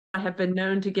have been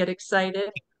known to get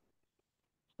excited,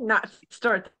 not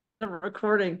start the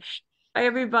recording. Hi,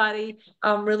 everybody.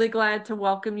 I'm really glad to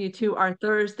welcome you to our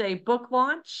Thursday book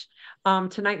launch.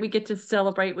 Tonight we get to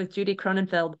celebrate with Judy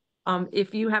Kronenfeld.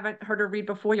 If you haven't heard her read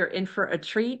before, you're in for a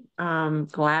treat.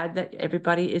 Glad that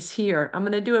everybody is here. I'm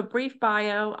going to do a brief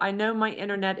bio. I know my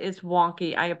internet is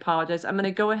wonky. I apologize. I'm going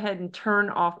to go ahead and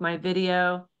turn off my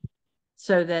video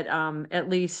so that at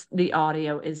least the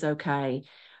audio is okay.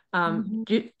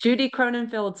 Judy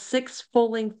Kronenfeld's 6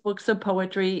 full-length books of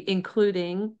poetry,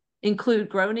 include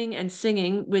Groaning and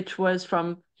Singing, which was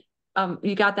from,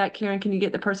 you got that, Karen? Can you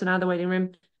get the person out of the waiting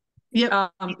room?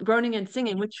 Yep. Groaning and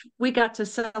Singing, which we got to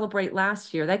celebrate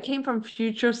last year. That came from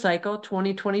FutureCycle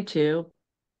 2022.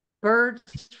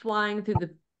 Birds Flying Through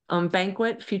the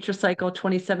Banquet, FutureCycle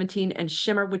 2017, and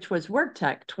Shimmer, which was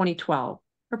WordTech 2012.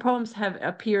 Her poems have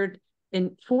appeared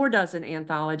in 4 dozen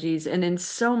anthologies and in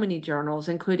so many journals,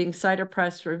 including Cider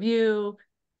Press Review,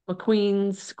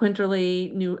 MacQueen's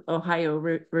Quinterly, New Ohio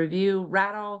Review,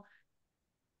 Rattle,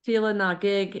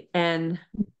 Sheila-Na-Gig, and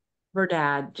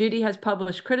Verdad. Judy has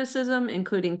published criticism,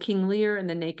 including King Lear and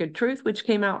The Naked Truth, which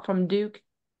came out from Duke,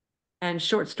 and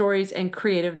short stories and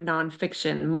creative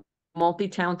nonfiction,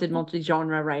 multi-talented,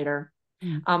 multi-genre writer.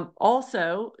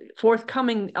 Also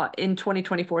forthcoming in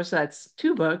 2024, so that's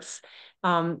 2 books,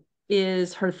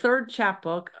 is her 3rd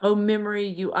chapbook, Oh Memory,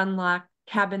 You Unlocked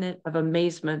Cabinet of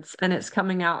Amazements, and it's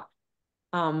coming out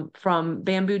from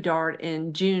Bamboo Dart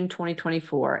in June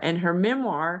 2024. And her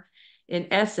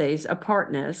memoir-in-essays,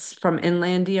 Apartness, from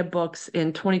Inlandia Books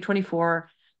in 2024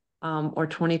 or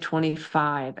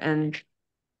 2025. And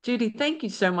Judy, thank you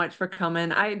so much for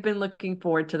coming. I've been looking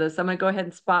forward to this. I'm going to go ahead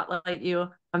and spotlight you.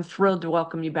 I'm thrilled to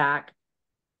welcome you back.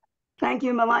 Thank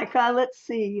you, Malika. Let's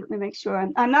see. Let me make sure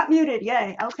I'm not muted.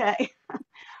 Yay. Okay.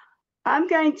 I'm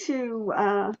going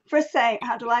to first say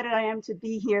how delighted I am to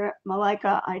be here,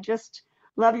 Malika. I just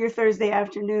love your Thursday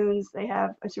afternoons. They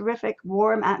have a terrific,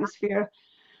 warm atmosphere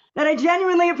that I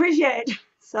genuinely appreciate.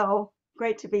 So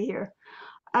great to be here.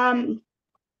 I'm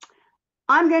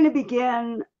going to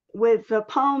begin with the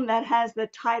poem that has the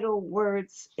title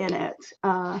words in it.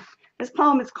 This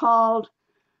poem is called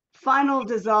Final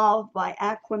Dissolve by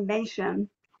Acclamation.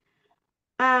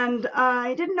 And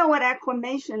I didn't know what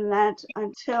acclamation meant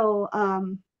until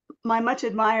my much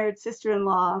admired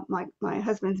sister-in-law, my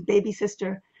husband's baby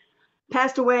sister,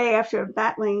 passed away after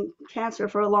battling cancer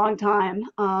for a long time.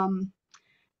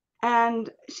 And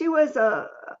she was a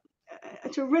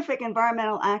terrific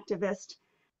environmental activist.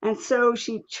 And so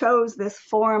she chose this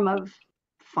form of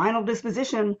final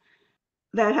disposition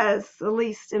that has the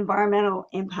least environmental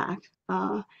impact,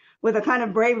 with a kind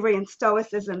of bravery and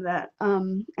stoicism that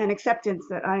and acceptance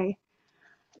that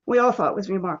we all thought was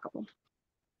remarkable.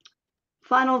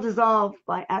 Final Dissolve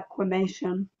by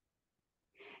Acclamation.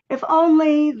 If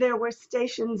only there were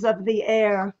stations of the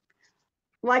air,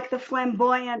 like the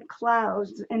flamboyant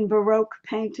clouds in Baroque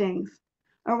paintings,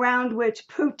 around which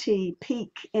putti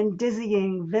peak in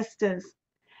dizzying vistas,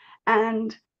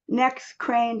 and necks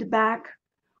craned back,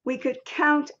 we could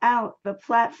count out the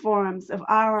platforms of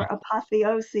our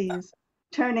apotheoses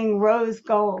turning rose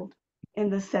gold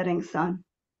in the setting sun.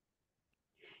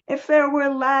 If there were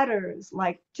ladders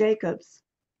like Jacob's,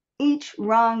 each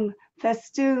rung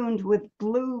festooned with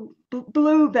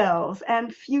bluebells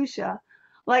and fuchsia,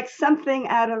 like something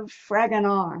out of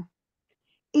Fragonard,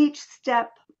 each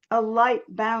step a light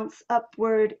bounce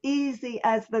upward, easy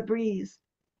as the breeze,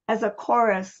 as a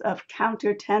chorus of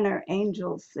countertenor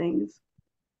angels sings.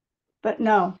 But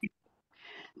no,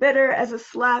 bitter as a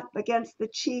slap against the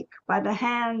cheek by the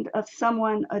hand of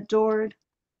someone adored.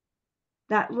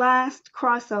 That last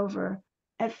crossover,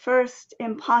 at first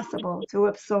impossible to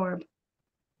absorb.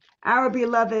 Our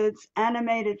beloved's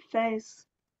animated face,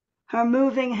 her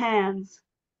moving hands,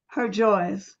 her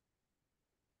joys,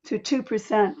 to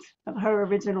 2% of her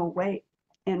original weight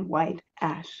in white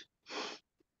ash.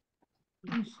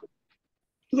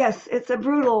 Yes, it's a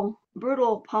brutal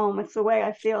poem. It's the way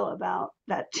I feel about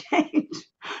that change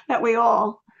that we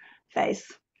all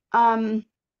face. And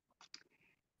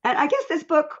I guess this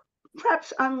book,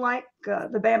 perhaps unlike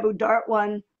the Bamboo Dart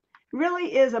one,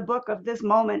 really is a book of this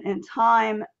moment in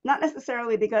time, not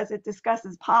necessarily because it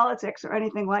discusses politics or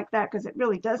anything like that, because it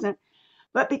really doesn't,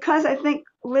 but because I think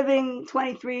living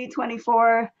 23,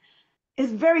 24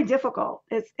 is very difficult.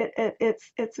 It's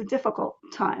a difficult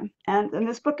time. And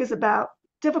this book is about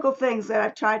difficult things that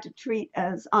I've tried to treat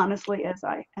as honestly as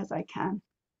I can.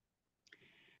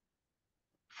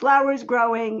 Flowers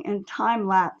growing in time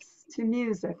lapse to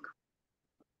music.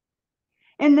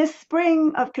 In this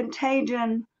spring of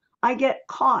contagion, I get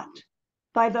caught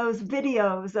by those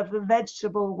videos of the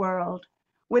vegetable world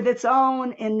with its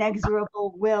own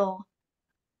inexorable will,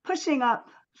 pushing up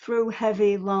through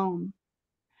heavy loam.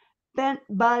 Bent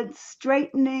buds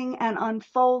straightening and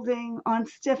unfolding on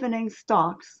stiffening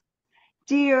stalks,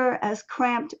 dear as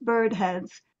cramped bird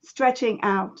heads stretching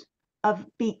out of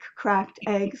beak-cracked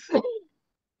eggs.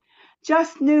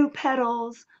 Just new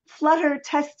petals flutter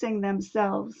testing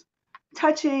themselves,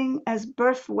 touching as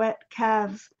birth-wet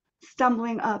calves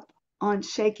stumbling up on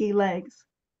shaky legs,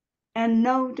 and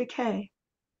no decay.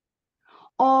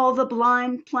 All the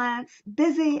blind plants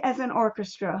busy as an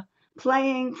orchestra,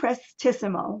 playing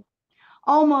prestissimo,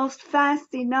 almost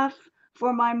fast enough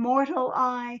for my mortal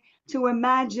eye to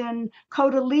imagine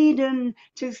cotyledon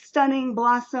to stunning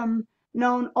blossom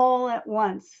known all at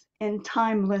once in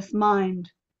timeless mind,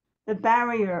 the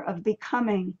barrier of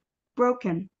becoming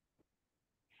broken,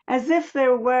 as if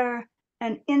there were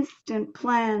an instant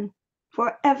plan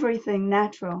for everything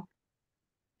natural,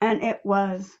 and it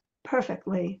was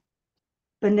perfectly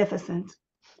beneficent.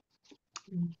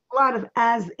 A lot of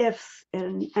as ifs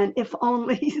and if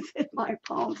onlys in my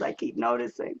poems, I keep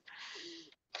noticing.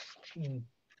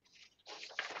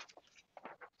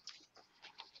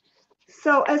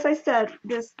 So as I said,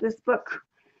 this book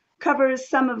covers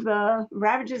some of the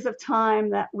ravages of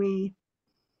time that we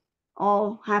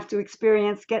all have to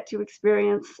experience, get to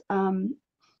experience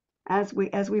as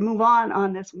we move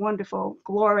on this wonderful,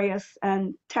 glorious,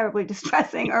 and terribly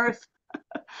distressing earth.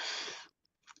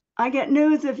 I get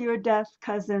news of your death,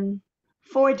 cousin,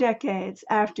 4 decades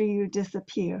after you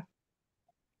disappear.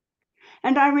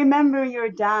 And I remember your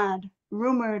dad,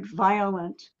 rumored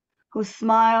violent, who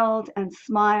smiled and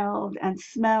smiled and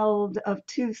smelled of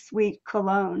too sweet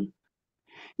cologne.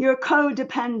 Your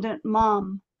codependent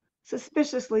mom,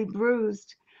 suspiciously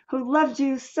bruised, who loved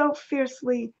you so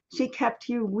fiercely she kept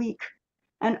you weak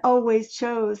and always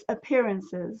chose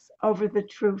appearances over the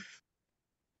truth.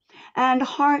 And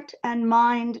heart and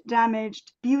mind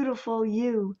damaged, beautiful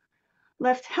you,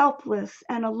 left helpless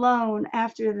and alone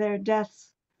after their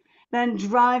deaths, then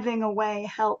driving away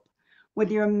help with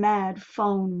your mad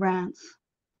phone rants.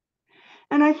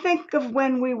 And I think of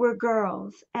when we were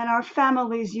girls and our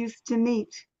families used to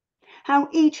meet, how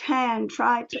each hand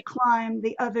tried to climb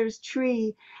the other's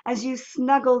tree as you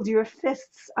snuggled your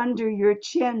fists under your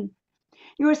chin,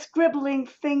 your scribbling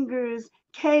fingers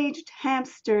caged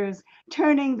hamsters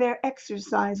turning their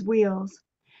exercise wheels,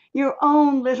 your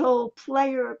own little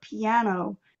player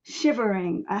piano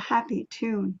shivering a happy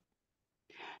tune.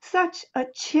 Such a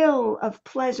chill of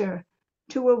pleasure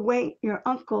to await your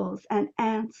uncles' and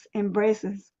aunts'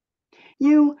 embraces.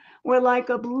 You were like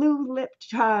a blue-lipped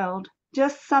child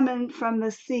just summoned from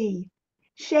the sea,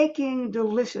 shaking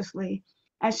deliciously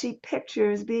as she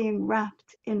pictures being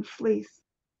wrapped in fleece.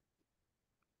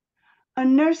 A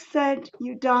nurse said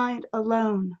you died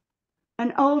alone,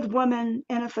 an old woman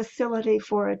in a facility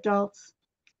for adults,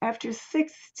 after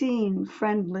 16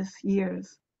 friendless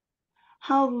years.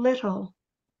 How little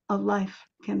a life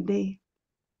can be.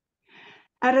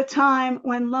 At a time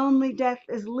when lonely death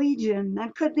is legion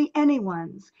and could be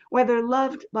anyone's, whether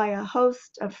loved by a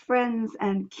host of friends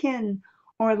and kin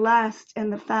or last in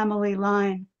the family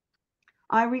line.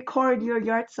 I record your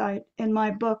yahrzeit in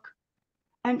my book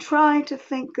and try to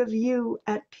think of you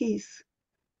at peace.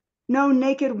 No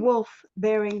naked wolf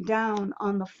bearing down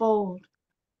on the fold,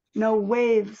 no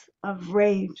waves of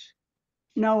rage,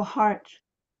 no heart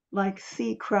like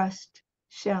sea-crushed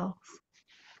shells.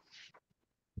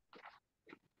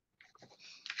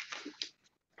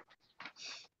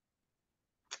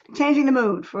 Changing the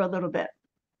mood for a little bit,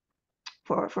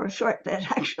 for a short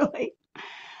bit, actually.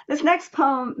 This next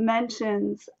poem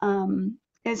mentions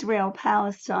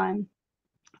Israel-Palestine,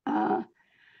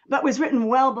 but was written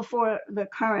well before the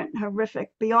current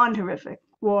horrific, beyond horrific,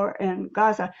 war in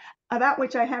Gaza, about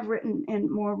which I have written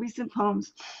in more recent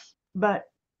poems, but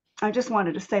I just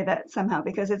wanted to say that somehow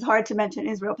because it's hard to mention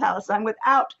Israel-Palestine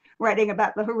without writing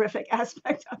about the horrific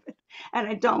aspect of it, and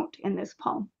I don't in this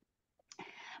poem.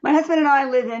 My husband and I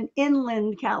live in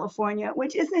inland California,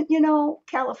 which isn't,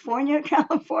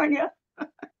 California.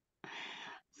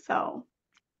 So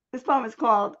this poem is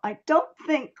called I Don't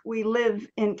Think We Live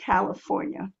in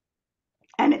California,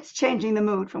 and it's changing the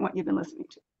mood from what you've been listening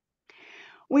to.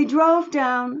 We drove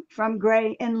down from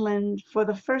gray inland for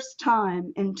the first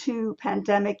time in 2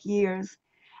 pandemic years,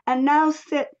 and now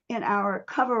sit in our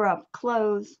cover-up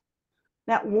clothes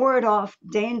that ward off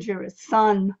dangerous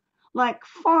sun like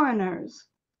foreigners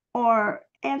or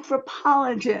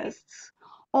anthropologists,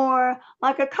 or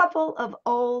like a couple of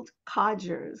old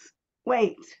codgers.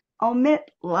 Wait,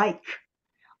 omit like,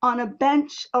 on a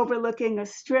bench overlooking a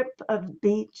strip of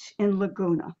beach in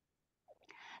Laguna.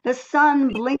 The sun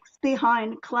blinks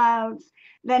behind clouds,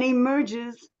 then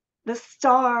emerges the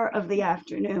star of the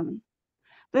afternoon.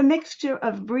 The mixture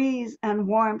of breeze and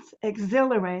warmth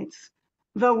exhilarates,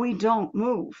 though we don't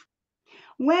move.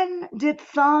 When did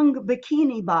thong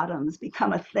bikini bottoms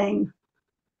become a thing?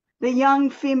 The young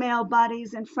female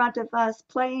bodies in front of us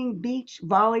playing beach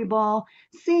volleyball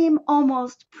seem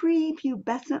almost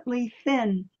prepubescently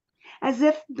thin, as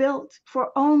if built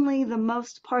for only the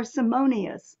most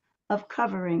parsimonious of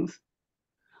coverings.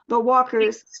 The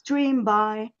walkers stream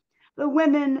by, the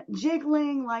women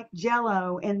jiggling like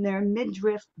jello in their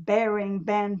midriff-bearing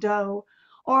bandeau,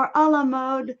 or a la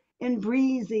mode in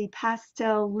breezy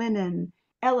pastel linen,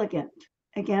 elegant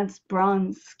against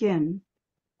bronze skin.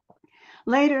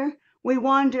 Later, we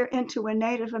wander into a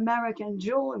Native American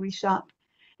jewelry shop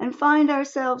and find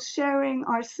ourselves sharing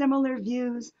our similar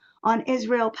views on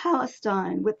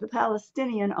Israel-Palestine with the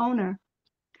Palestinian owner.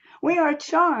 We are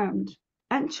charmed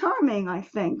and charming, I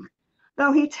think,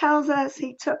 though he tells us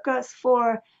he took us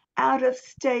for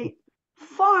out-of-state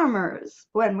farmers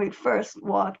when we first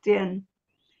walked in.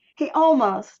 He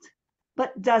almost,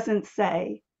 but doesn't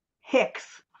say,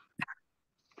 hicks.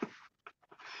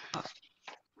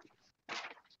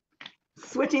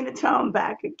 Switching the tone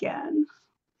back again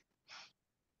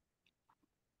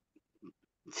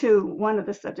to one of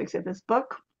the subjects of this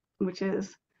book, which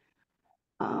is,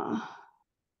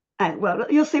 well,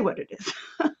 you'll see what it is.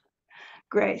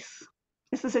 Grace.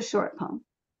 This is a short poem.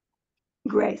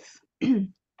 Grace.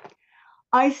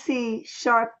 Icy,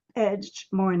 sharp-edged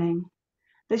morning.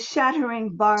 The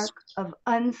shattering bark of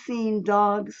unseen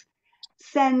dogs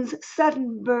sends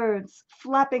sudden birds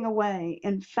flapping away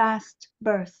in fast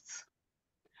bursts.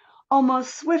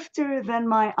 Almost swifter than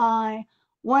my eye,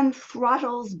 one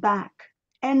throttles back,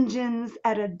 engines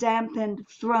at a dampened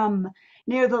thrum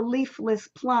near the leafless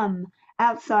plum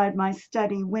outside my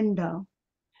study window,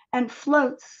 and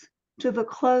floats to the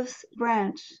close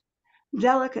branch,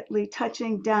 delicately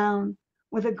touching down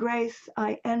with a grace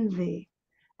I envy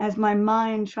as my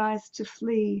mind tries to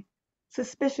flee,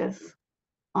 suspicious,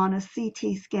 on a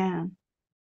CT scan,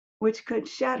 which could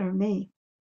shatter me.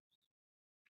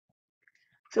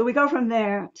 So we go from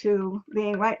there to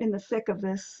being right in the thick of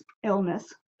this illness.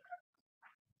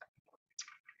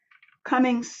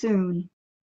 Coming soon.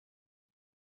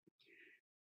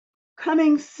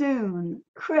 Coming soon,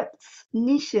 crypts,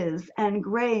 niches, and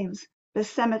graves, the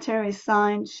cemetery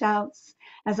sign shouts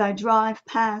as I drive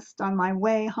past on my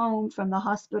way home from the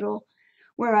hospital,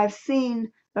 where I've seen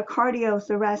the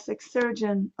cardiothoracic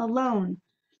surgeon alone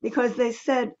because they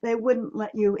said they wouldn't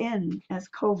let you in as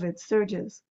COVID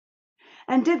surges.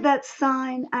 And did that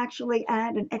sign actually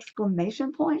add an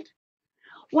exclamation point?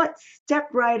 What step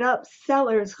right up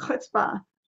seller's chutzpah?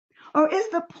 Or is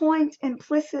the point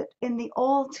implicit in the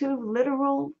all too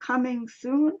literal coming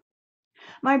soon?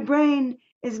 My brain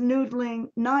is noodling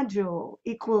nodule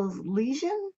equals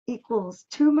lesion equals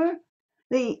tumor,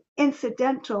 the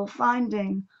incidental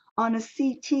finding on a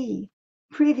CT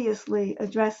previously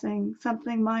addressing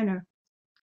something minor.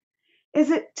 Is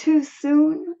it too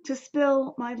soon to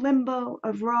spill my limbo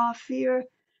of raw fear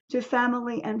to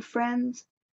family and friends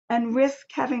and risk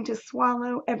having to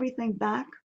swallow everything back,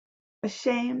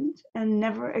 ashamed and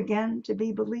never again to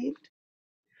be believed?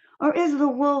 Or is the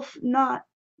wolf not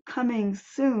coming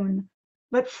soon,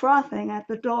 but frothing at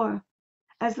the door,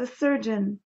 as the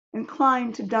surgeon,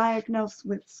 inclined to diagnose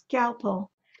with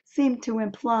scalpel, seemed to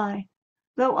imply,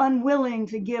 though unwilling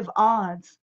to give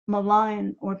odds,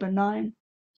 malign or benign?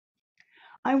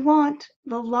 I want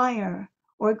the lyre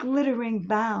or glittering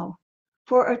bough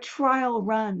for a trial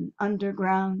run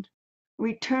underground,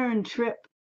 return trip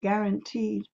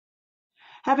guaranteed.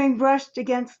 Having brushed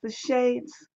against the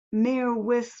shades, mere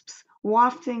wisps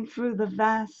wafting through the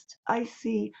vast,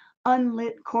 icy,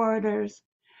 unlit corridors,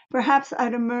 perhaps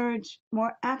I'd emerge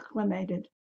more acclimated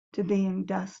to being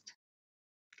dust.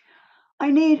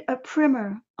 I need a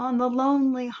primer on the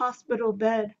lonely hospital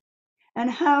bed and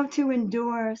how to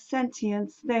endure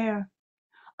sentience there,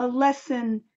 a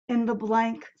lesson in the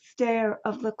blank stare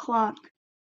of the clock,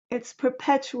 its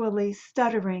perpetually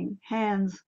stuttering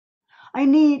hands. I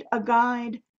need a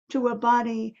guide to a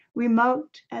body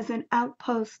remote as an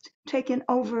outpost taken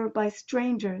over by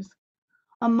strangers,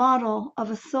 a model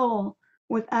of a soul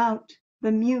without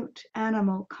the mute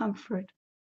animal comfort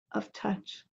of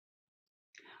touch.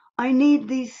 I need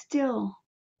thee still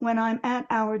when I'm at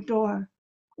our door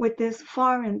with this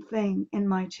foreign thing in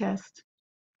my chest.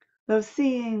 Though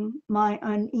seeing my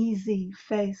uneasy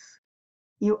face,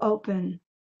 you open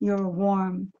your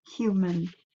warm human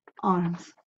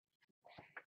arms.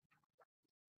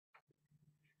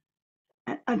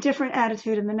 A different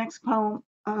attitude in the next poem,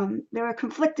 There are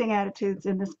conflicting attitudes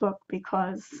in this book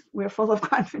because we're full of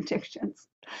contradictions.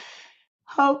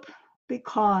 Hope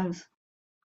because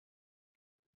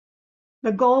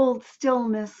the gold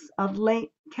stillness of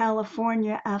late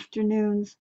California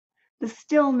afternoons, the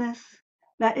stillness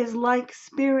that is like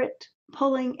spirit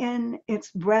pulling in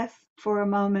its breath for a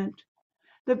moment,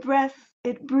 the breath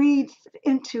it breathed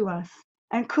into us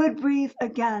and could breathe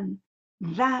again,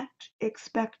 that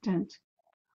expectant,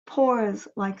 pours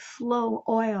like slow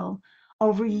oil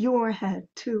over your head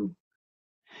too,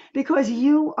 because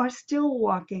you are still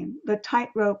walking the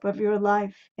tightrope of your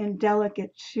life in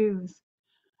delicate shoes,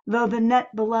 though the net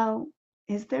below,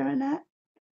 is there a net,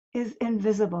 is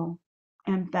invisible,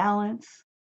 and balance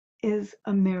is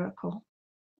a miracle.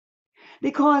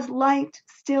 Because light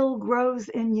still grows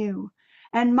in you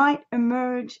and might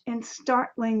emerge in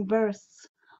startling bursts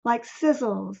like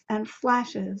sizzles and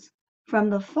flashes from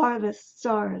the farthest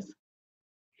stars.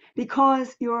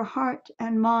 Because your heart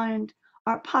and mind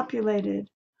are populated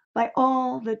by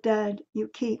all the dead you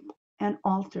keep an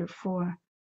altar for,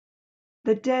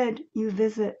 the dead you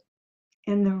visit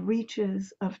in the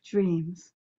reaches of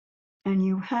dreams, and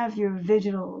you have your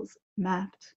vigils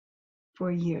mapped for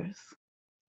years.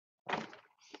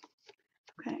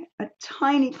 Okay, a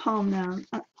tiny poem now,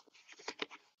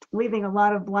 leaving a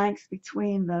lot of blanks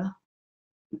between the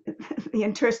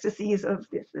interstices of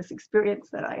this experience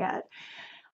that I had.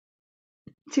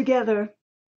 Together,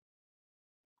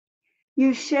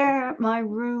 you share my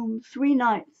room 3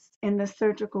 nights in the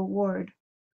surgical ward,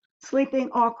 sleeping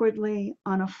awkwardly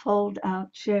on a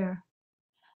fold-out chair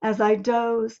as I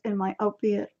doze in my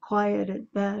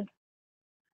opiate-quieted bed.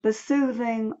 The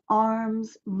soothing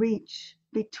arms reach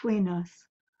between us,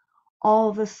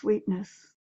 all the sweetness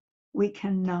we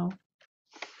can know.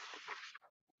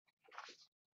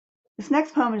 This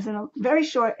next poem is in a very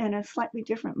short and a slightly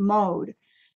different mode.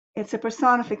 It's a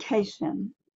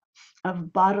personification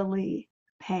of bodily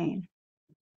pain.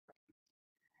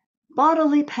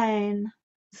 Bodily pain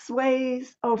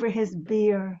sways over his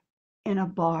beer in a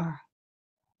bar.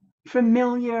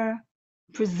 Familiar,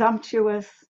 presumptuous,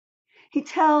 he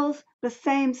tells the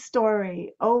same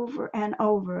story over and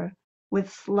over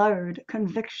with slurred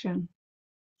conviction.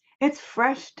 It's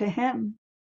fresh to him,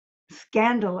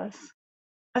 scandalous,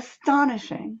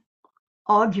 astonishing,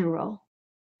 augural.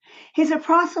 He's a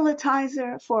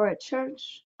proselytizer for a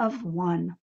church of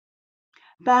one.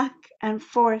 Back and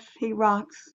forth he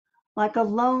rocks like a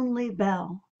lonely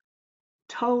bell,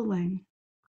 tolling,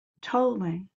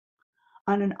 tolling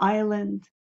on an island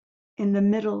in the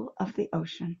middle of the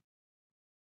ocean.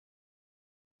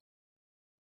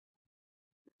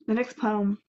 The next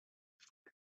poem,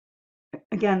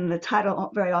 again, the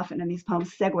title very often in these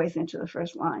poems segues into the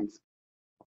first lines.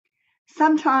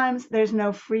 Sometimes there's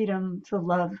no freedom to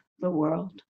love the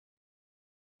world.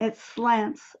 Its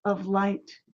slants of light,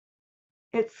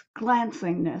 its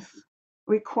glancingness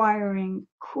requiring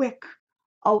quick,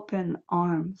 open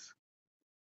arms.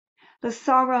 The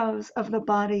sorrows of the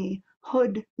body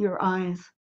hood your eyes.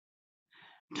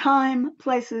 Time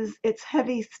places its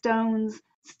heavy stones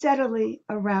steadily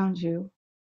around you,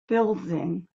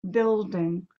 building,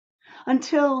 building,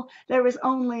 until there is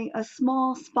only a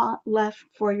small spot left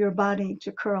for your body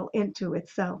to curl into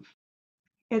itself,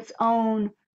 its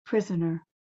own prisoner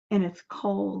in its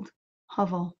cold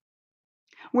hovel,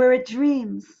 where it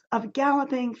dreams of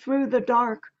galloping through the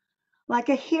dark like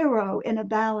a hero in a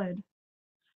ballad,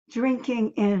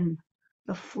 drinking in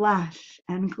the flash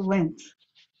and glint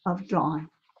of dawn.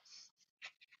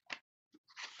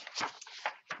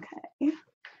 Okay,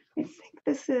 I think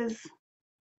this is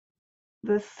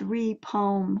the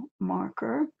 3-poem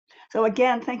marker. So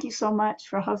again, thank you so much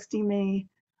for hosting me,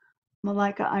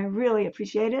 Malika. I really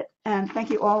appreciate it. And thank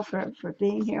you all for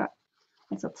being here.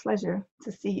 It's a pleasure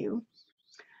to see you.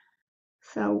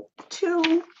 So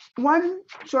one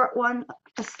short one,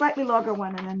 a slightly longer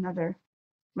one, and another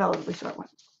relatively short one.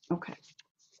 Okay.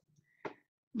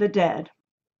 The dead.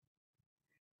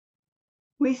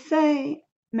 We say,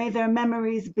 may their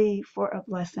memories be for a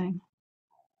blessing.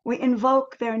 We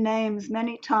invoke their names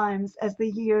many times as the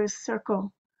years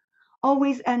circle,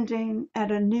 always ending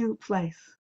at a new place,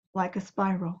 like a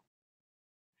spiral.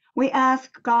 We ask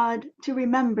God to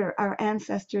remember our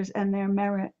ancestors and their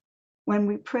merit when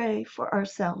we pray for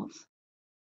ourselves.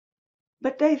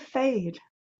 But they fade.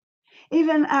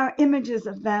 Even our images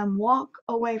of them walk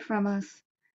away from us,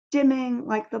 dimming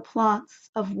like the plots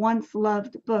of once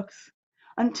loved books,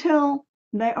 until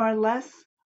they are less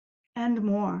and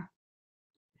more.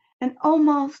 An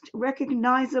almost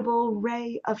recognizable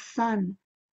ray of sun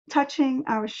touching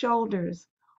our shoulders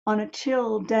on a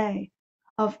chill day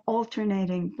of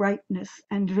alternating brightness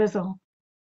and drizzle,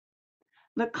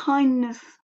 the kindness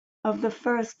of the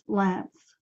first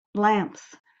lamps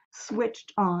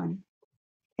switched on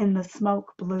in the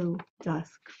smoke blue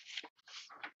dusk.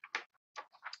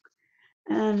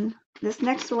 And this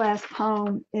next to last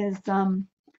poem is one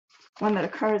that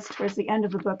occurs towards the end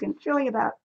of the book, and it's really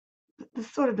about the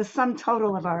sort of the sum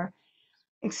total of our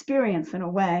experience in a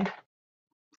way.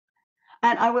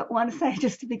 And I would want to say,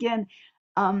 just to begin,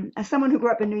 as someone who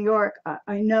grew up in New York,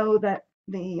 I know that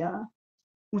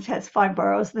which has 5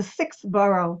 boroughs, the 6th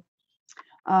borough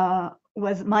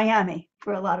was Miami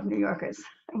for a lot of New Yorkers.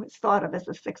 It was thought of as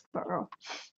the 6th borough.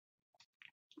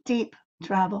 Deep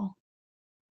travel.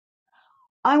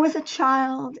 I was a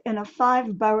child in a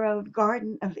 5-boroughed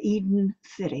Garden of Eden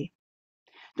city.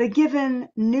 The given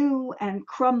new and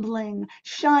crumbling,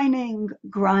 shining,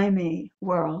 grimy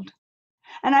world.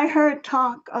 And I heard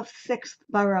talk of 6th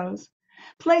boroughs,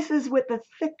 places with the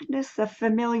thickness of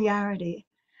familiarity,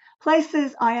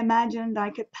 places I imagined I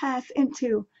could pass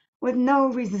into with no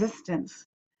resistance,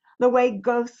 the way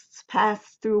ghosts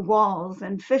pass through walls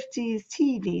in 50s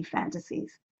TV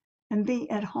fantasies, and be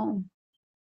at home.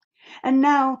 And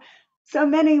now, so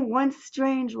many once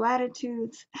strange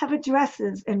latitudes have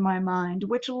addresses in my mind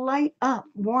which light up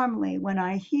warmly when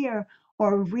I hear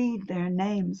or read their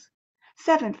names.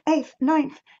 7th, 8th,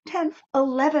 9th, 10th,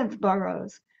 11th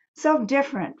boroughs, so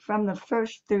different from the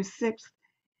 1st through 6th,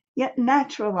 yet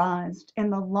naturalized in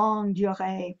the longue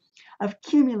durée of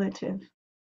cumulative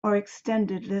or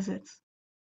extended visits.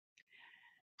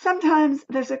 Sometimes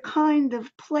there's a kind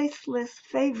of placeless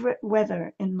favorite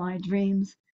weather in my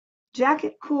dreams,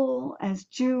 jacket cool as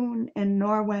June in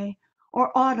Norway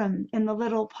or autumn in the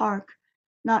little park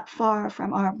not far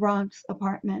from our Bronx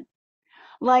apartment.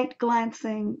 Light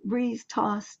glancing, breeze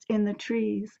tossed in the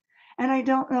trees, and I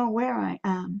don't know where I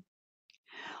am.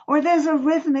 Or there's a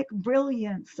rhythmic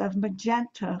brilliance of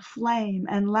magenta, flame,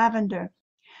 and lavender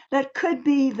that could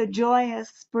be the joyous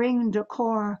spring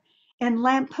decor in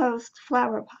lamppost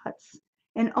flower pots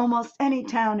in almost any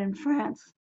town in France,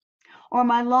 or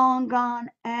my long gone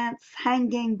aunt's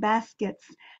hanging baskets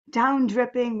down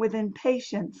dripping with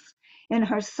impatience in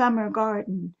her summer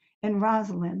garden in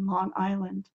Roslyn, Long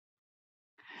Island.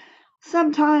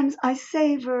 Sometimes I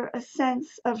savor a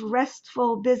sense of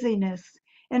restful busyness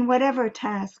in whatever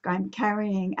task I'm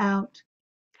carrying out,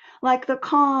 like the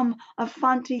calm of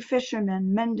Fanti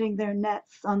fishermen mending their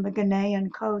nets on the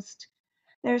Ghanaian coast,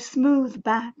 their smooth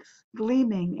backs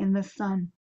gleaming in the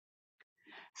sun.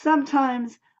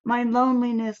 Sometimes my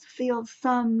loneliness feels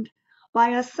summed by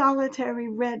a solitary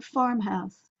red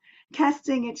farmhouse,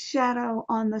 casting its shadow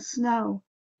on the snow,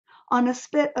 on a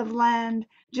spit of land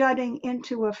jutting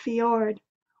into a fjord,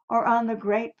 or on the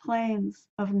Great Plains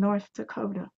of North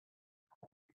Dakota.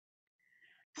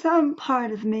 Some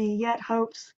part of me yet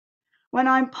hopes, when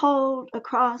I'm pulled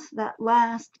across that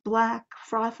last black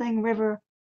frothing river,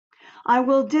 I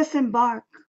will disembark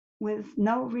with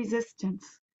no resistance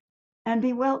and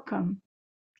be welcome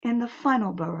in the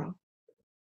final borough,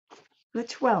 the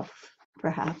 12th,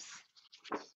 perhaps.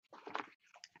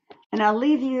 And I'll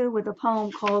leave you with a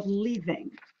poem called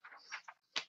Leaving.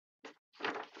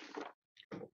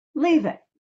 Leaving.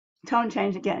 Tone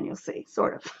change again, you'll see,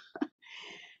 sort of.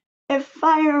 If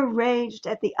fire raged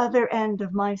at the other end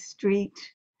of my street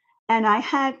and I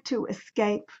had to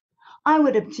escape, I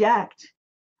would object.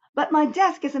 But my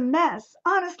desk is a mess.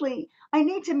 Honestly, I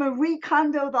need to Marie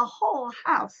Kondo the whole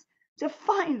house to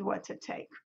find what to take.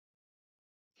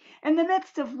 In the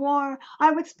midst of war,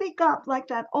 I would speak up like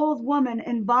that old woman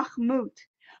in Bakhmut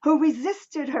who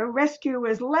resisted her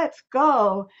rescuers' let's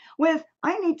go with,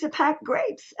 I need to pack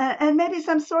grapes and maybe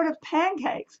some sort of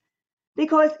pancakes,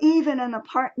 because even an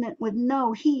apartment with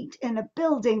no heat in a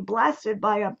building blasted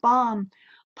by a bomb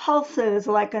pulses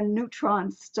like a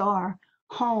neutron star.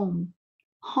 Home,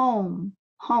 home,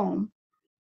 home.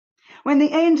 When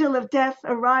the angel of death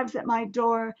arrives at my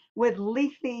door with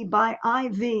lethe by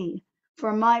IV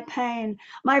for my pain,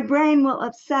 my brain will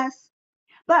obsess.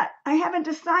 But I haven't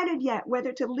decided yet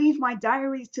whether to leave my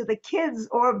diaries to the kids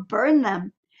or burn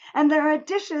them. And there are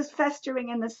dishes festering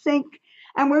in the sink.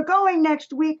 And we're going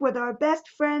next week with our best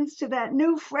friends to that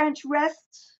new French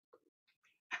rest.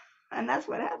 And that's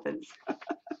what happens.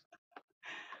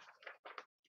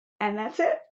 And that's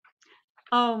it.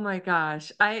 Oh my gosh,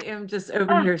 I am just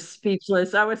over here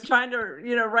speechless. I was trying to,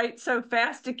 write so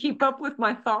fast to keep up with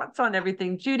my thoughts on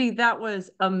everything. Judy, that was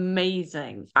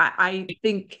amazing. I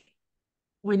think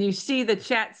when you see the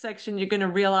chat section, you're going to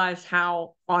realize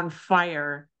how on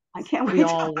fire I can't wait we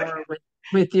all were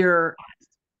with your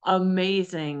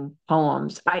amazing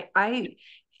poems. I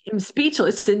am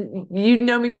speechless, and you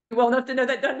know me well enough to know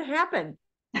that doesn't happen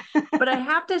But I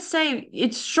have to say,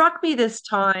 it struck me this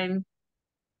time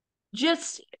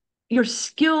just your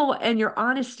skill and your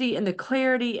honesty and the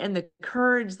clarity and the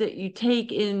courage that you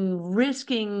take in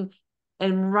risking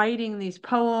and writing these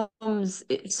poems.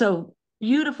 It's so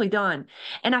beautifully done.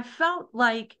 And I felt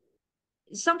like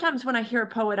sometimes when I hear a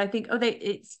poet, I think, oh,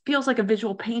 it feels like a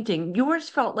visual painting. Yours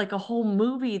felt like a whole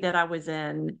movie that I was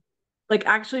in, like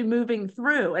actually moving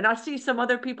through. And I see some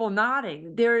other people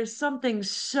nodding. There is something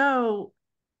so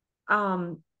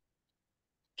um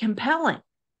compelling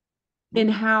in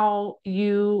how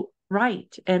you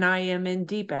write, and I am in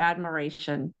deep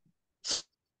admiration. So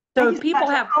Thank you if so much. people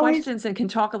I have always, questions and can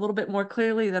talk a little bit more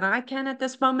clearly than I can at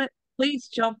this moment, please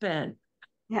jump in.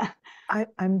 yeah.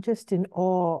 I'm just in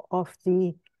awe of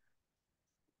I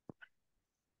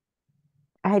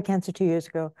had cancer 2 years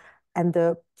ago, and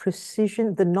the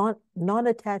precision, the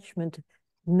non-attachment,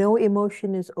 no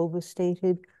emotion is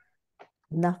overstated,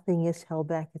 nothing is held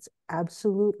back. It's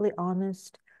absolutely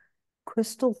honest,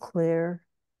 crystal clear,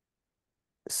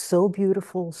 so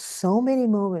beautiful, so many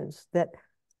moments that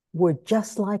were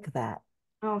just like that.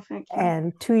 Oh, thank you.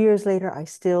 And 2 years later, I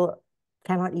still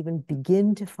cannot even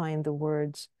begin to find the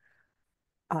words.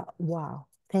 Wow.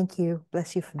 Thank you.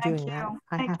 Bless you for Thank doing that. you.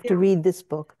 I Thank have you. to read this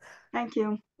book Thank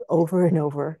you. over and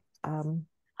over.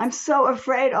 I'm so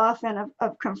afraid often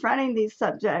of confronting these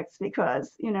subjects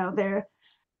because, you know,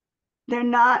 they're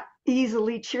not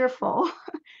easily cheerful.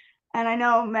 And I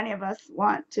know many of us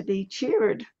want to be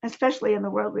cheered, especially in the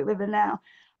world we live in now.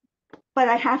 But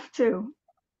I have to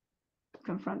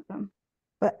confront them.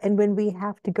 And when we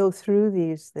have to go through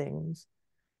these things,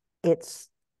 it's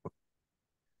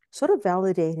sort of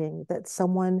validating that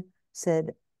someone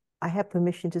said, I have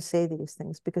permission to say these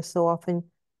things, because so often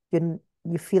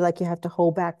you feel like you have to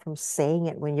hold back from saying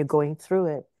it when you're going through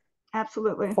it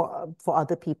Absolutely. for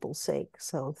other people's sake.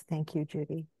 So thank you,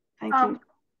 Judy. Thank you.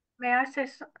 May I say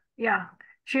so? Yeah.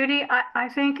 Judy, I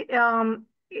think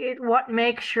what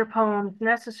makes your poems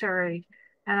necessary,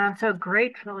 and I'm so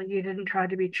grateful you didn't try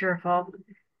to be cheerful,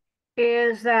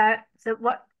 is that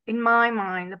what, in my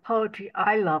mind, the poetry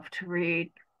I love to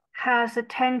read has a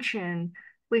tension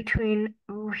between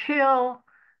real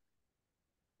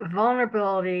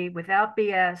vulnerability without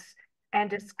BS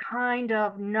and this kind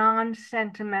of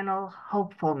non-sentimental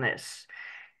hopefulness.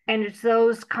 And it's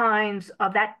those kinds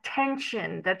of that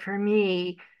tension that for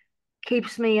me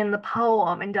keeps me in the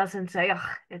poem and doesn't say,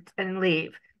 ugh, and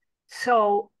leave.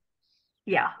 So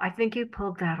yeah, I think you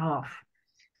pulled that off.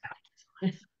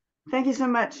 Thank you so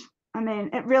much. I mean,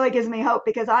 it really gives me hope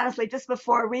because honestly, just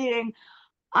before reading,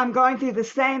 I'm going through the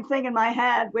same thing in my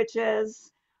head, which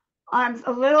is I'm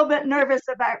a little bit nervous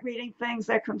about reading things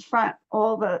that confront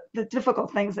all the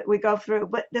difficult things that we go through.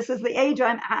 But this is the age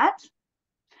I'm at,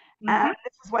 and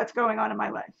this is what's going on in my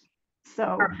life.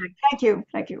 So Perfect. thank you.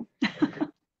 Thank you.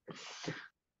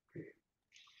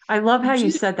 I love how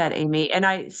you said that, Amy. And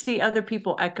I see other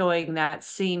people echoing that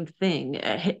same thing.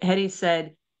 Hetty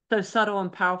said, so subtle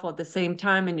and powerful at the same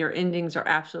time, and your endings are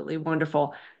absolutely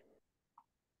wonderful.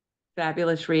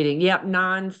 Fabulous reading. Yep,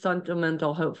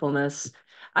 non-sentimental hopefulness.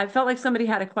 I felt like somebody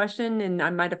had a question and I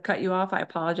might have cut you off. I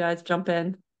apologize. Jump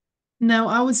in. No,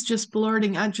 I was just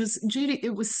blurting. Judy,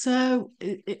 it was so,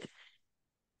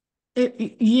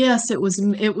 yes, it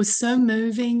was so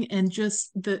moving, and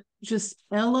just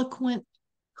eloquent,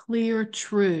 clear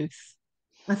truth.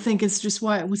 I think it's just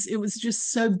why it was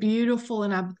just so beautiful.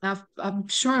 And I'm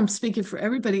sure I'm speaking for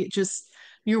everybody.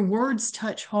 Your words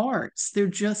touch hearts. They're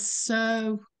just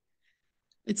so,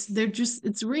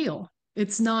 it's real.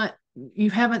 It's not, you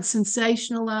haven't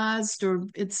sensationalized, or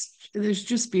there's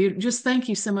just beauty. Just thank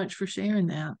you so much for sharing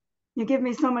that. You give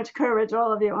me so much courage,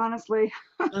 all of you, honestly.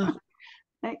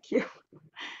 Thank you.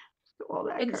 All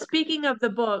that And courage. speaking of the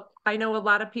book, I know a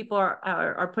lot of people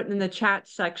are putting in the chat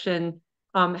section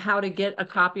how to get a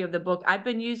copy of the book. I've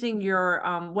been using your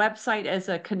website as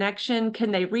a connection.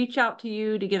 Can they reach out to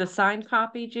you to get a signed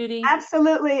copy, Judy?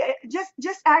 Absolutely.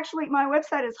 Just actually, my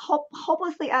website is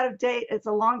hopelessly out of date. It's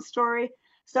a long story.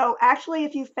 So actually,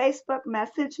 if you Facebook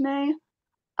message me,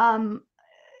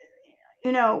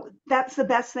 you know, that's the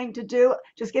best thing to do.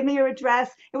 Just give me your address.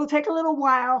 It will take a little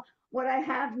while. What I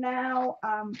have now,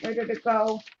 where did it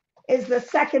go, is the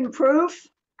second proof.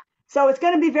 So it's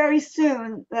going to be very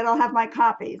soon that I'll have my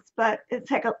copies, but it'll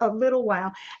take a little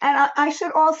while. And I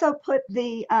should also put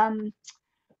the,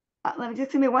 let me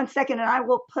just give me 1 second, and I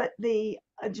will put the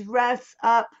address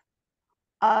up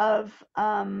of,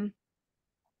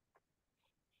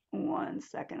 1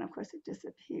 second. Of course, it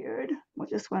disappeared. Well,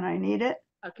 just when I need it.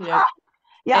 Okay.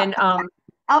 Yeah. And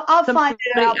I'll find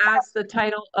it. somebody asked the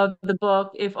title of the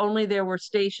book, If Only There Were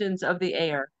Stations of the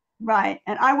Air. Right.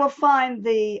 And I will find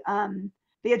the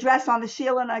address on the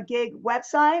Sheila-Na-Gig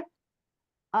website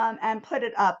and put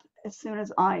it up as soon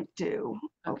as I do.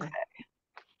 Okay.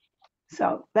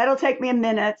 So that'll take me a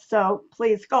minute. So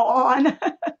please go on.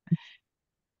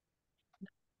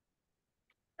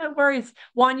 No worries.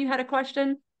 Juan, you had a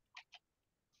question?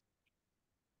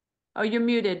 Oh, you're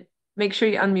muted. Make sure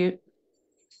you unmute.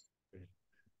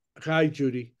 Hi,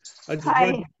 Judy. I just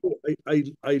Hi.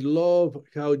 I love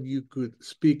how you could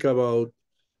speak about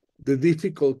the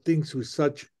difficult things with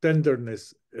such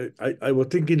tenderness. I was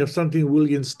thinking of something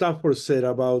William Stafford said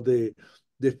about the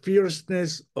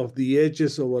fierceness of the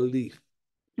edges of a leaf.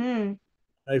 Mm,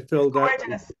 I felt that with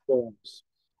gorgeous. the poems.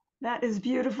 That is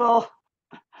beautiful.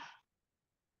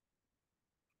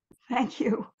 Thank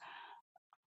you.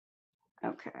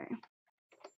 Okay.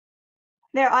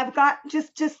 There, I've got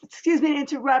just excuse me to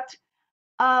interrupt.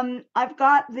 I've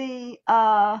got the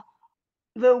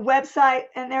website,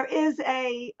 and there is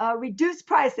a reduced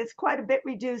price. It's quite a bit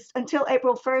reduced until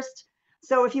April 1st.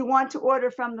 So if you want to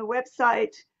order from the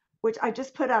website, which I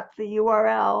just put up the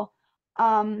URL,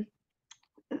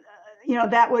 you know,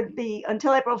 that would be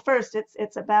until April 1st.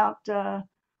 It's about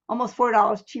almost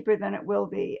 $4 cheaper than it will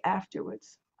be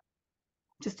afterwards.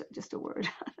 Just a word.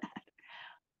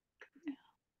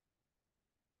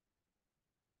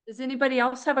 Does anybody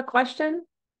else have a question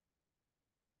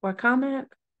or comment?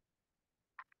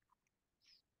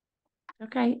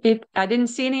 Okay, if I didn't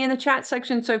see any in the chat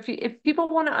section, so if people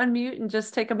want to unmute and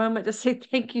just take a moment to say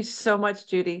thank you so much,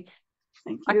 Judy.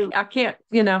 Thank you. I can't,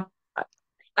 you know,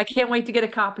 I can't wait to get a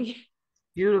copy.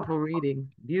 Beautiful reading.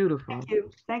 Beautiful.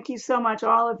 Thank you so much,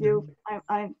 all of you.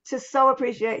 I just so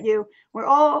appreciate you. We're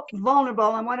all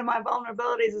vulnerable, and one of my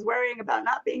vulnerabilities is worrying about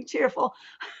not being cheerful.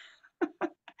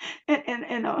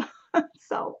 and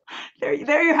so there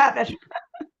you have it.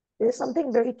 There's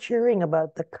something very cheering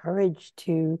about the courage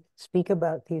to speak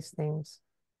about these things,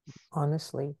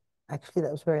 honestly. Actually,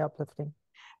 that was very uplifting.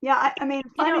 Yeah, I mean,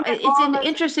 You know, it's an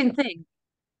interesting thing.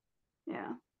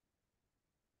 Yeah.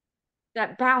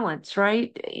 That balance,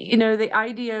 right? You know, the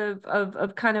idea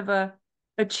of kind of a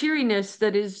cheeriness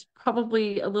that is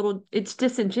probably a little, it's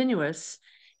disingenuous.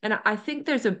 And I think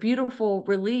there's a beautiful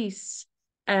release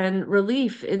and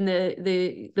relief in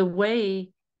the way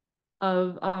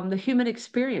of the human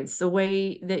experience, the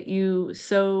way that you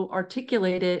so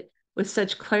articulate it with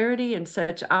such clarity and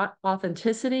such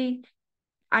authenticity.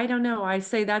 I don't know. I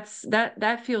say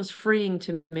that feels freeing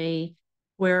to me,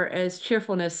 whereas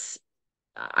cheerfulness,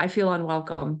 I feel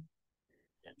unwelcome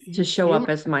to show up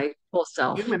as my full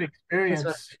self. Human experience,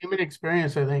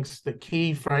 I think, is the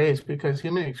key phrase, because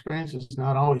human experience is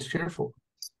not always cheerful.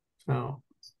 So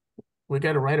we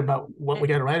got to write about what we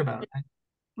got to write about. Right?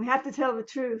 We have to tell the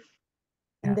truth.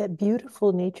 And that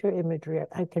beautiful nature imagery,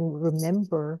 I can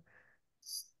remember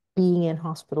being in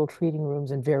hospital treating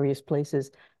rooms in various places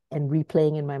and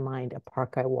replaying in my mind a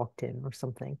park I walked in or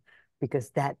something, because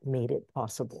that made it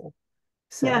possible.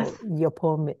 So yes. Your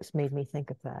poem made me think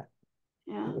of that.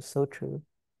 Yeah. It was so true.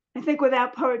 I think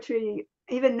without poetry,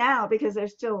 even now, because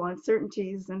there's still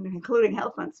uncertainties, and including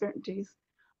health uncertainties,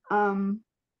 and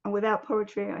without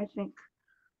poetry, I think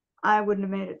I wouldn't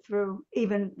have made it through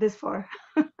even this far.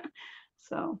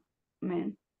 So,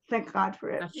 man, thank God for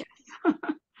it.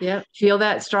 Yeah, feel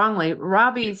that strongly.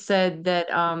 Robbie said that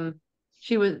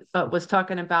she was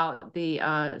talking about the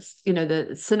you know, the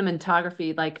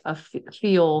cinematography, like a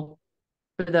feel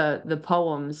for the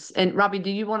poems. And Robbie,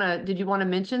 did you want to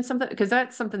mention something? Because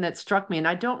that's something that struck me, and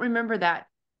I don't remember that.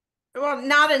 Well,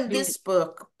 not in this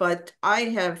book, but I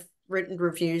have written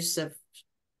reviews of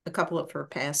a couple of her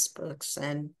past books,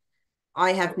 and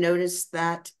I have noticed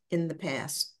that in the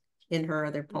past, in her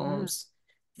other poems,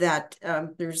 that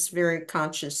there's very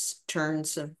conscious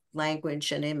turns of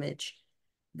language and image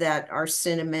that are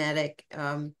cinematic,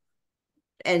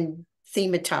 and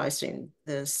thematizing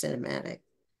the cinematic.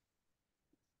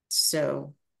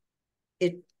 So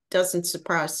it doesn't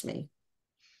surprise me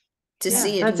to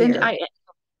see it here.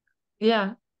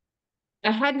 Yeah.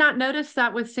 I had not noticed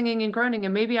that with Singing and Groaning,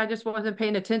 and maybe I just wasn't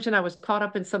paying attention. I was caught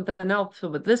up in something else. So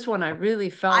with this one, I really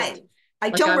felt I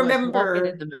like don't I was remember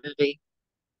walking in the movie.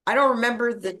 I don't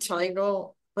remember the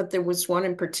title, but there was one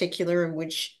in particular in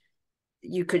which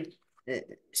you could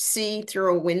see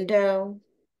through a window,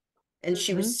 and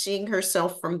she was seeing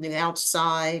herself from the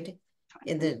outside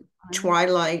in the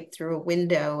twilight through a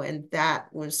window, and that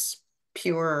was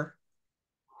pure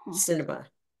cinema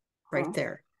right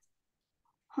there.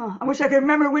 I wish I could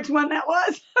remember which one that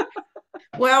was.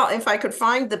 Well, if I could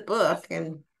find the book,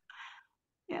 and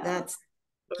that's,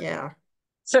 yeah.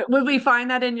 So would we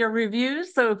find that in your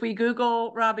reviews? So if we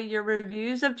Google, Robbie, your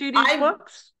reviews of Judy's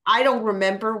books? I don't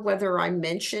remember whether I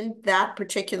mentioned that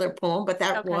particular poem, but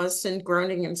that was in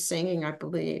Groaning and Singing, I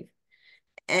believe.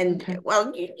 And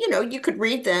well, you know, you could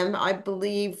read them. I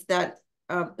believe that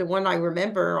the one I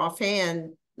remember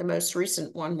offhand, the most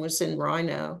recent one was in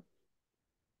Rhino.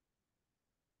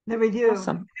 The review.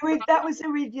 Awesome. That was a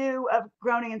review of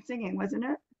Groaning and Singing, wasn't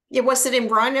it? Yeah, was it in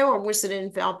Rhino or was it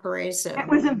in Valparaiso? It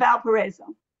was in Valparaiso.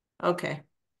 Okay.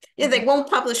 Yeah, they won't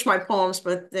publish my poems,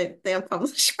 but they'll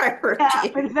publish my review. Yeah,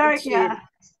 but it's very,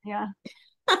 yeah.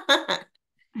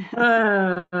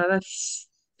 That's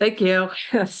thank you.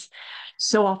 Yes,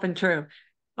 so often true.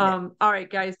 All right,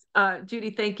 guys.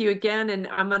 Judy, thank you again. And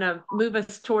I'm gonna move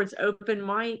us towards open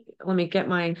mic. Let me get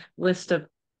my list of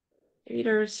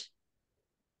readers.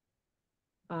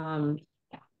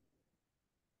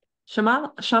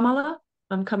 Shamala,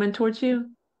 I'm coming towards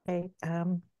you. Okay,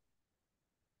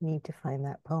 need to find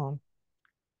that poem.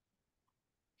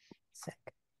 Sec.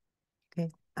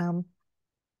 Okay.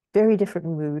 Very different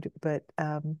mood, but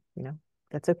you know,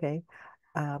 that's okay.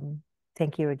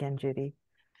 Thank you again, Judy.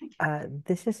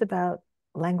 This is about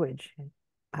language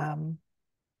in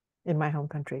my home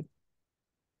country.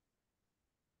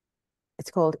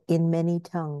 It's called In Many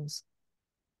Tongues.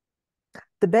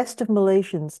 The best of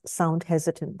Malaysians sound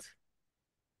hesitant.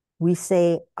 We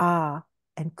say ah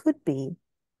and could be,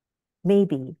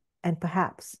 maybe and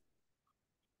perhaps,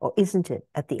 or isn't it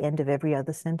at the end of every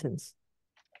other sentence.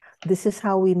 This is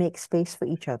how we make space for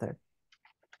each other.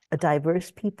 A diverse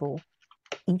people,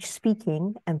 each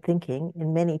speaking and thinking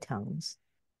in many tongues.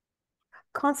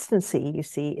 Constancy, you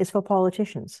see, is for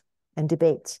politicians and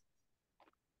debates.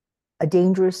 A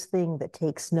dangerous thing that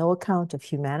takes no account of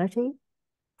humanity,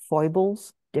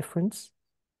 foibles, difference.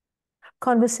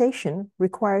 Conversation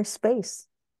requires space.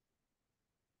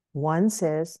 One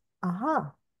says,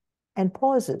 aha, and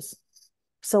pauses.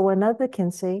 So another can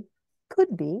say,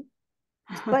 could be,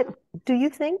 but do you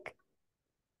think?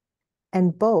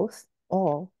 And both,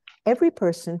 all, every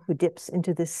person who dips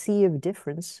into the sea of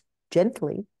difference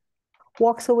gently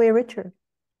walks away richer,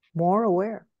 more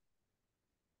aware.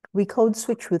 We code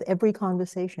switch with every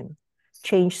conversation,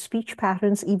 change speech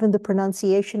patterns, even the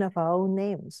pronunciation of our own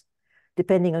names,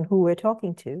 depending on who we're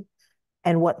talking to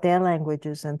and what their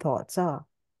languages and thoughts are.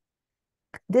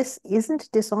 This isn't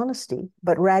dishonesty,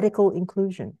 but radical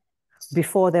inclusion,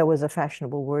 before there was a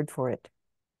fashionable word for it.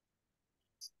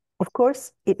 Of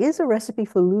course, it is a recipe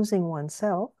for losing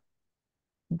oneself,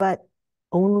 but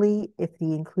only if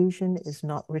the inclusion is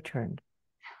not returned.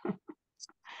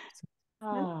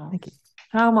 Oh, thank you.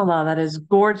 Kamala, that is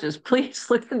gorgeous. Please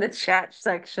look in the chat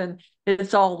section.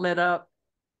 It's all lit up.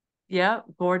 Yeah,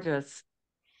 gorgeous.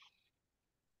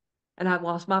 And I've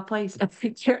lost my place. I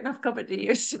think Karen, I've coming to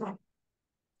you.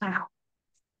 Wow.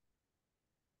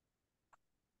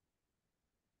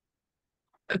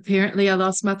 Apparently I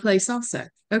lost my place also.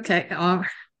 Okay,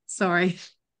 sorry.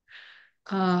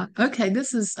 Okay,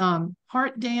 this is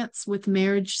Heart Dance with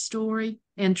Marriage Story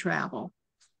and Travel.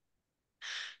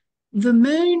 The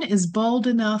moon is bold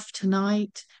enough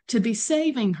tonight to be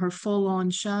saving her full-on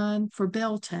shine for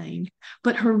Beltane,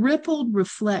 but her rippled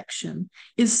reflection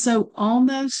is so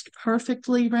almost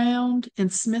perfectly round in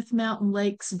Smith Mountain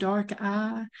Lake's dark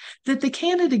eye that the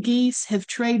Canada geese have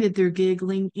traded their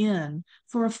giggling in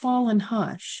for a fallen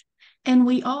hush, and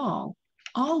we all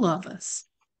of us,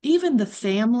 even the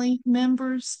family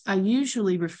members I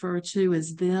usually refer to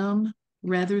as them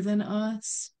rather than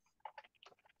us,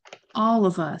 all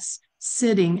of us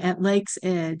sitting at lake's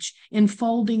edge in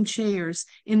folding chairs,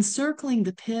 encircling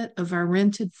the pit of our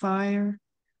rented fire,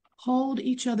 hold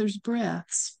each other's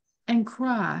breaths and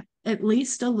cry at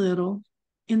least a little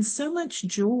in so much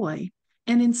joy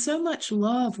and in so much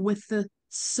love with the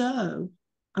so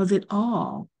of it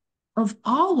all, of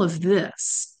all of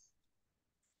this.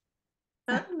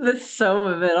 The so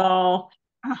of it all.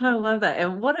 I love that.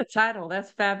 And what a title.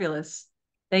 That's fabulous.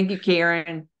 Thank you,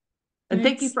 Karen. And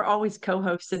thank you for always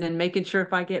co-hosting and making sure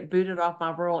if I get booted off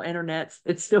my rural internets,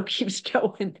 it still keeps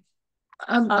going.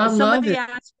 I love it.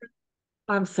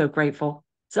 I'm so grateful.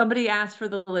 Somebody asked for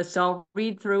the list. So I'll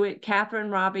read through it. Catherine,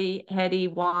 Robbie, Hetty,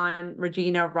 Juan,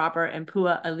 Regina, Robert, and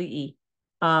Pua Ali'i.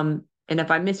 And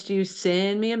if I missed you,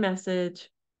 send me a message.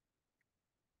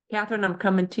 Catherine, I'm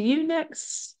coming to you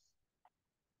next.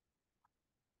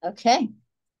 Okay,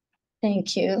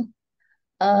 thank you.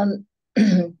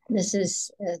 This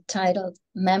is titled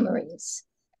Memories.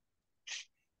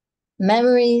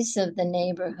 Memories of the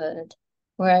neighborhood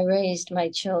where I raised my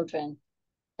children,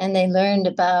 and they learned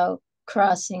about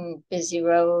crossing busy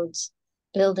roads,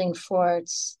 building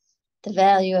forts, the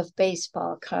value of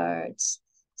baseball cards,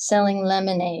 selling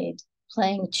lemonade,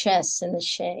 playing chess in the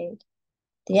shade,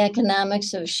 the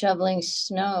economics of shoveling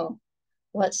snow,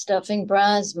 what stuffing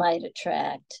bras might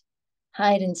attract.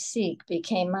 Hide and seek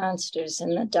became monsters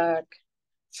in the dark,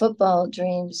 football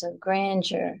dreams of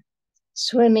grandeur,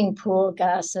 swimming pool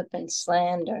gossip and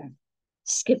slander,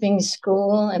 skipping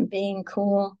school and being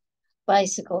cool,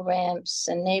 bicycle ramps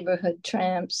and neighborhood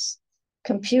tramps,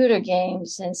 computer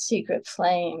games and secret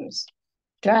flames,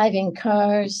 driving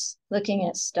cars, looking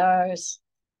at stars,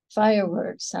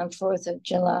 fireworks on 4th of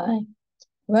July,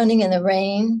 running in the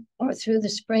rain or through the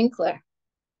sprinkler,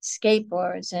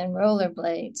 skateboards and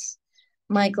rollerblades,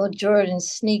 Michael Jordan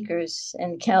sneakers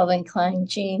and Calvin Klein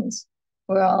jeans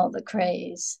were all the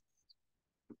craze.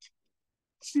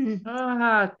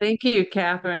 Thank you,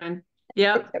 Catherine.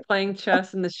 Yep, playing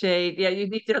chess in the shade. Yeah, you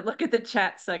need to look at the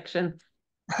chat section.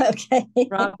 Okay.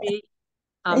 Robbie,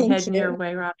 I'm heading your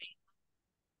way, Robbie.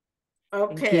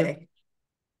 Okay.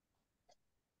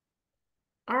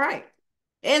 All right.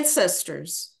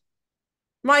 Ancestors.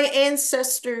 My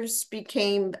ancestors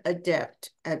became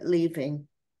adept at leaving,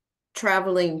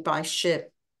 traveling by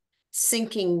ship,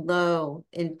 sinking low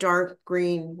in dark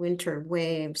green winter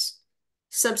waves,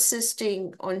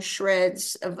 subsisting on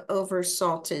shreds of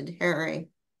oversalted herring.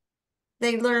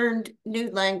 They learned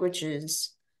new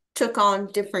languages, took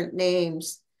on different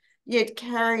names, yet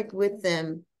carried with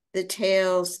them the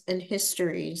tales and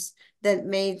histories that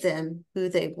made them who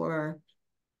they were.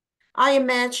 I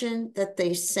imagine that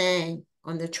they sang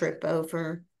on the trip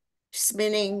over,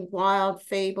 spinning wild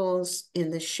fables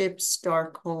in the ship's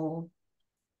dark hole.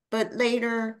 But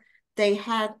later, they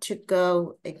had to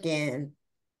go again.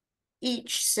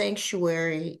 Each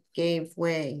sanctuary gave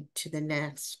way to the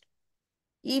next.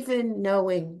 Even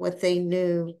knowing what they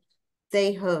knew,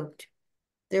 they hoped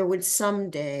there would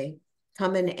someday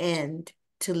come an end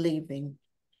to leaving.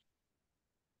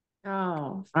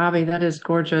 Oh, Robbie, that is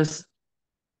gorgeous.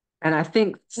 And I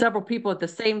think several people at the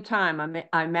same time,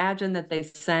 I imagine that they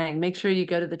sang. Make sure you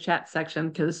go to the chat section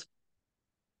because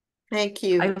thank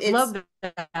you. I love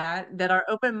that our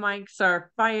open mics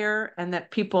are fire and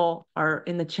that people are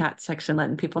in the chat section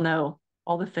letting people know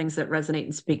all the things that resonate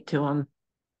and speak to them.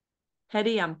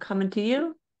 Hetty, I'm coming to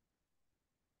you.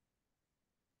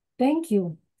 Thank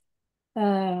you.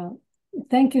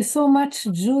 Thank you so much,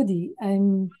 Judy.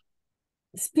 I'm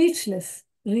speechless,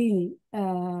 really.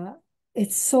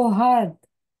 It's so hard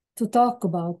to talk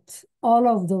about all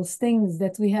of those things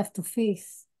that we have to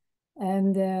face.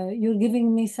 And you're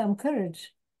giving me some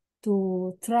courage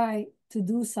to try to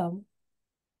do some.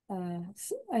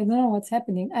 So I don't know what's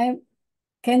happening.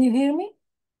 Can you hear me?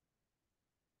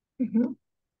 Mm-hmm.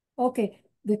 Okay,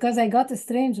 because I got a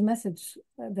strange message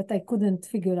that I couldn't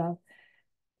figure out.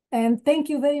 And thank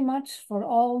you very much for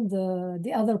all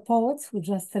the other poets who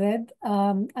just read.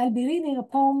 I'll be reading a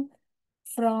poem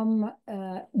from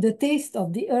The Taste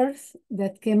of the Earth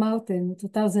that came out in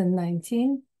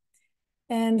 2019.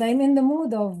 And I'm in the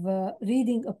mood of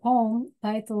reading a poem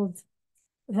titled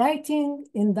Writing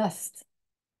in Dust.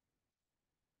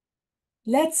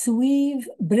 Let's weave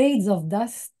braids of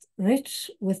dust rich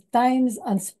with time's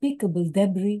unspeakable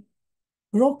debris,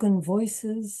 broken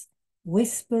voices,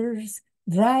 whispers,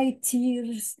 dry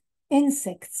tears,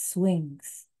 insects'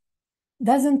 wings.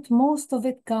 Doesn't most of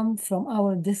it come from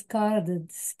our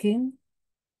discarded skin?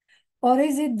 Or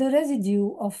is it the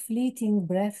residue of fleeting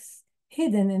breaths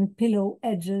hidden in pillow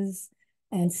edges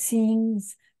and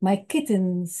seams, my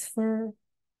kitten's fur,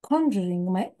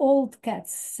 conjuring my old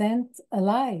cat's scent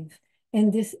alive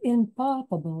in this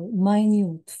impalpable,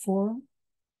 minute form?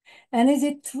 And is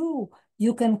it true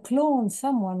you can clone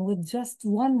someone with just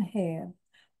one hair,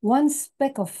 one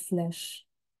speck of flesh,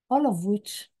 all of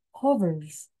which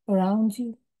hovers around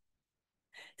you?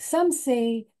 Some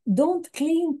say, don't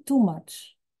clean too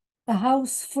much. A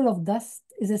house full of dust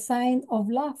is a sign of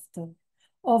laughter,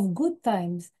 of good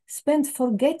times spent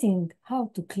forgetting how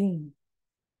to clean.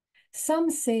 Some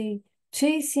say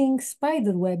chasing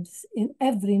spider webs in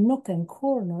every nook and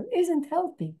corner isn't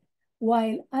healthy,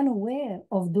 while unaware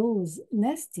of those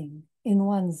nesting in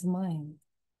one's mind.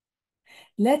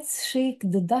 Let's shake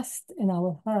the dust in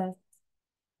our heart,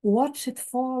 watch it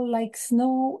fall like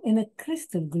snow in a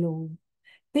crystal globe,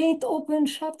 paint open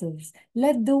shutters,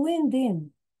 let the wind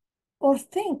in, or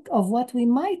think of what we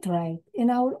might write in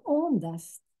our own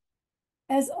dust.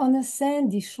 As on a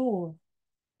sandy shore,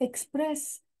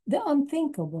 express the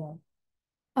unthinkable,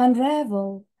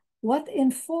 unravel what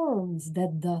informs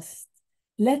that dust,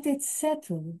 let it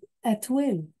settle at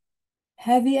will,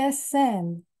 heavy as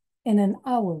sand in an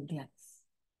hourglass.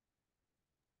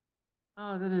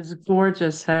 Oh, that is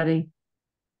gorgeous, Hetty.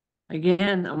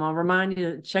 Again, I'm gonna remind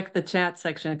you to check the chat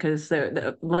section because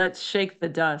let's shake the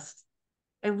dust.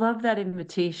 I love that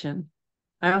invitation.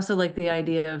 I also like the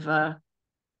idea of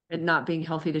it not being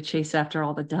healthy to chase after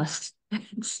all the dust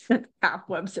and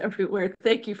cobwebs everywhere.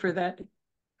 Thank you for that.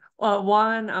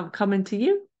 Juan, I'm coming to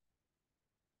you.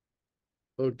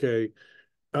 Okay.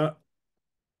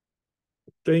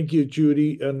 Thank you,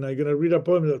 Judy. And I'm gonna read a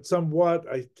poem that somewhat,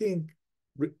 I think,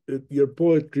 your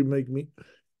poetry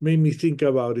made me think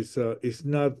about. It's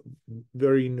not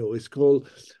very new. It's called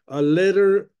A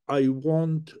Letter I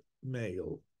Won't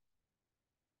Mail.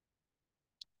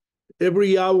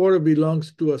 Every hour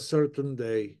belongs to a certain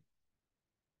day,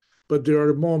 but there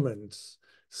are moments,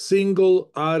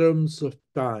 single atoms of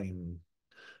time,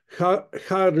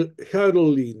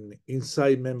 huddling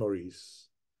inside memories,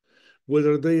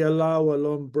 whether they allow a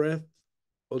long breath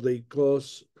or they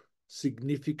cause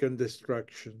significant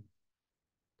destruction.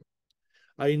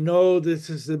 I know this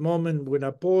is the moment when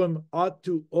a poem ought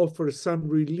to offer some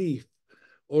relief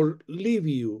or leave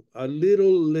you a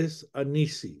little less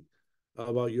uneasy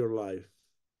about your life.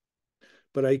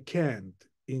 But I can't,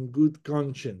 in good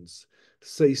conscience,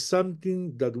 say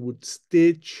something that would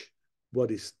stitch what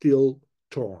is still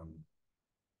torn.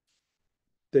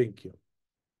 Thank you.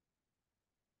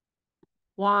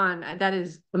 Juan, that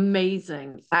is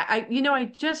amazing.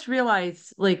 I just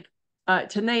realized, like,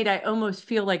 tonight, I almost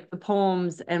feel like the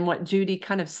poems and what Judy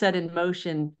kind of set in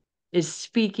motion is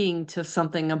speaking to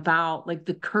something about like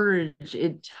the courage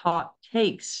it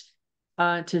takes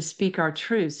to speak our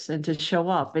truths and to show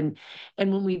up. And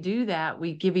when we do that,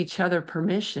 we give each other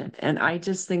permission. And I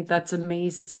just think that's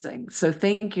amazing. So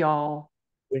thank y'all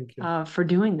for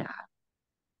doing that.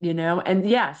 And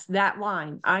yes, that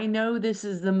line, I know this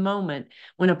is the moment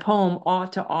when a poem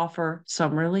ought to offer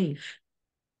some relief.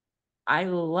 I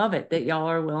love it that y'all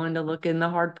are willing to look in the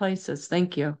hard places.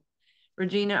 Thank you.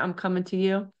 Regina, I'm coming to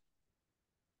you.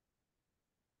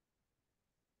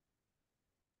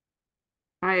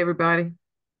 Hi, everybody.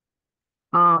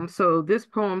 So this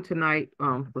poem tonight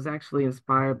was actually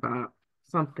inspired by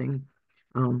something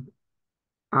our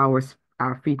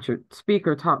featured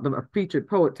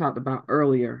poet talked about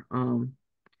earlier.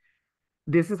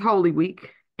 This is Holy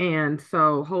Week, and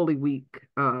so Holy Week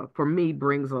for me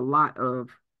brings a lot of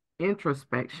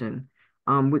introspection,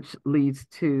 which leads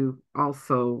to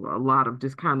also a lot of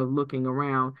just kind of looking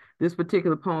around. This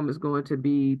particular poem is going to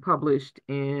be published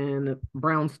in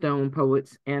Brownstone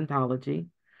Poets Anthology.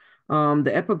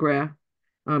 The epigraph,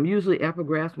 usually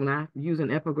epigraphs, when I use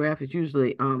an epigraph, it's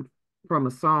usually from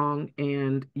a song,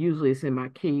 and usually it's in my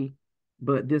key,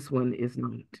 but this one is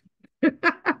not.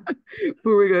 But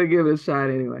we're going to give it a shot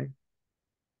anyway.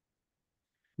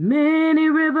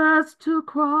 Many rivers to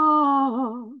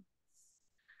cross,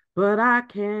 but I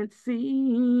can't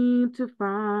seem to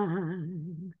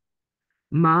find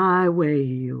my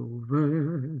way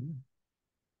over.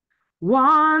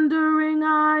 Wandering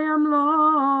I am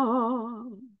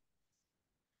lost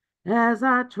as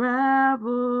I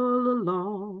travel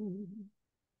along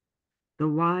the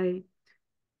white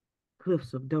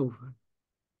cliffs of Dover.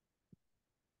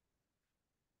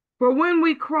 For when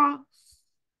we cross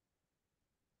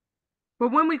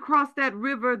that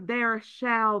river, there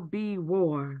shall be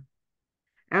war,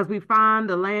 as we find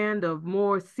a land of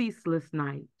more ceaseless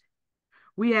night.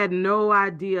 We had no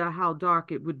idea how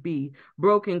dark it would be,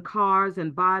 broken cars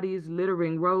and bodies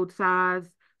littering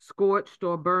roadsides, scorched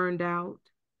or burned out.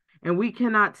 And we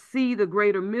cannot see the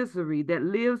greater misery that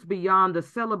lives beyond the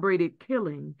celebrated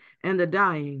killing and the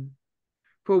dying.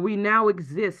 For we now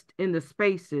exist in the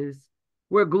spaces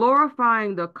where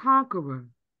glorifying the conqueror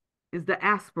is the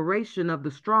aspiration of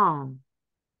the strong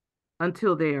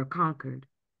until they are conquered.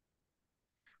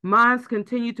 Minds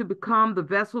continue to become the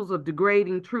vessels of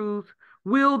degrading truth.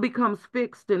 Will becomes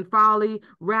fixed in folly,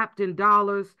 wrapped in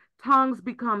dollars. Tongues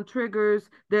become triggers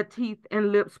that teeth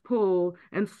and lips pull,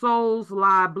 and souls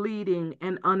lie bleeding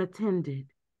and unattended.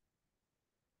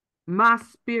 My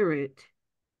spirit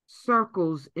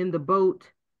circles in the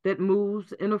boat that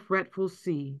moves in a fretful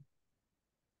sea.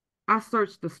 I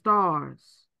search the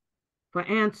stars for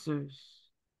answers.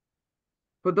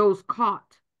 For those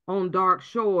caught on dark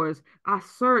shores, I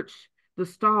search the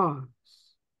stars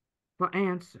for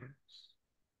answers.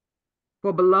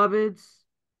 For beloveds,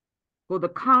 for the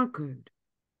conquered,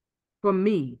 for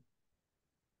me.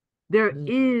 There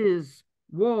is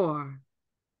war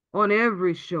on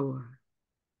every shore,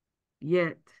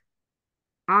 yet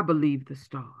I believe the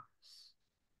stars.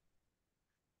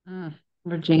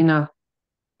 Regina,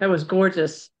 that was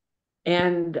gorgeous.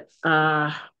 And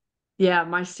yeah,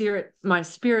 my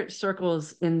spirit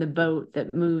circles in the boat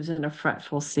that moves in a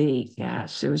fretful sea.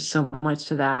 Yes, there was so much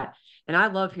to that. And I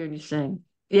love hearing you sing.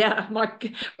 Yeah,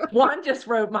 Juan just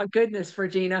wrote, "My goodness,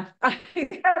 Regina." I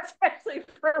think that's actually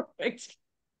perfect.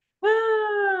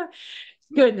 Ah,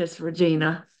 goodness,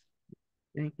 Regina.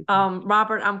 Thank you.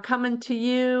 Robert, I'm coming to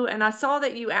you, and I saw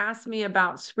that you asked me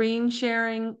about screen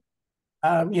sharing.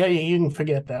 Yeah, you can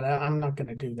forget that. I'm not going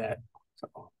to do that.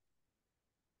 So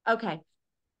Okay.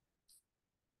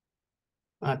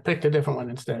 I picked a different one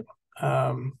instead.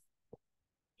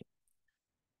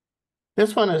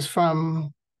 This one is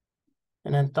from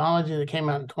an anthology that came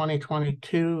out in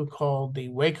 2022 called the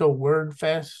Waco Word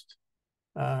Fest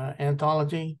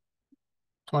Anthology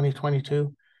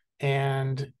 2022.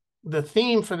 And the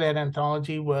theme for that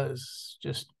anthology was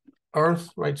just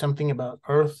Earth, write something about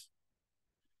Earth.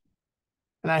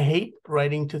 And I hate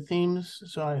writing to themes.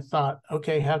 So I thought,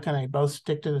 okay, how can I both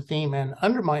stick to the theme and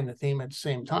undermine the theme at the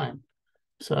same time?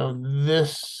 So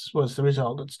this was the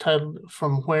result. It's titled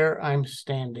From Where I'm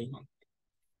Standing.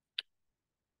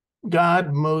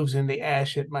 God moves in the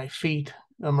ash at my feet,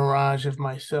 a mirage of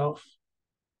myself.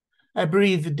 I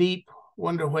breathe deep,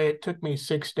 wonder why it took me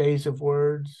 6 days of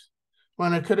words,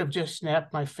 when I could have just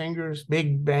snapped my fingers,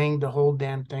 big banged the whole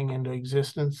damn thing into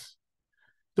existence.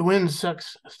 The wind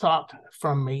sucks thought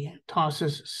from me,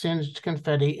 tosses singed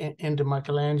confetti into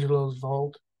Michelangelo's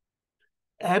vault.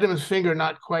 Adam's finger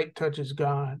not quite touches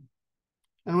God.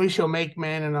 And we shall make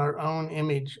man in our own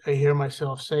image, I hear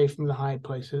myself say from the high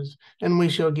places, and we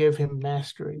shall give him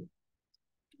mastery.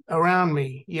 Around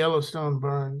me, Yellowstone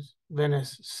burns,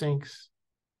 Venice sinks.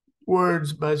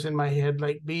 Words buzz in my head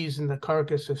like bees in the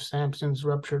carcass of Samson's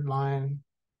ruptured lion.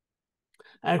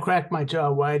 I crack my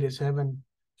jaw wide as heaven,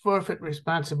 forfeit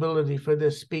responsibility for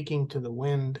this speaking to the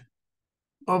wind.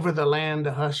 Over the land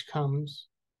a hush comes.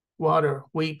 Water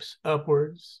weeps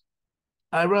upwards.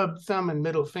 I rub thumb and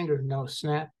middle finger, no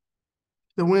snap.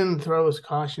 The wind throws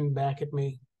caution back at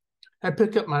me. I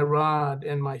pick up my rod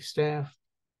and my staff.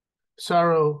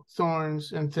 Sorrow,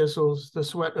 thorns, and thistles, the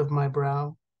sweat of my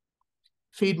brow.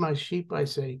 Feed my sheep, I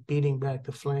say, beating back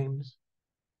the flames.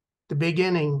 The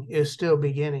beginning is still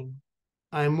beginning.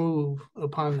 I move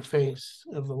upon the face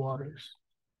of the waters.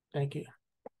 Thank you.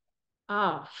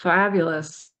 Oh,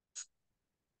 fabulous.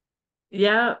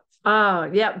 Yeah. Oh,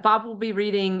 yeah. Bob will be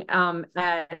reading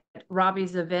at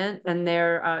Robbie's event, and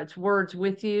it's Words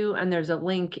With You, and there's a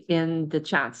link in the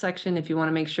chat section if you want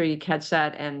to make sure you catch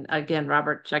that. And again,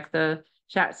 Robert, check the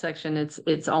chat section.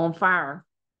 It's on fire.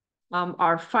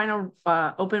 Our final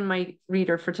open mic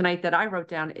reader for tonight that I wrote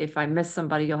down, if I miss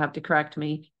somebody, you'll have to correct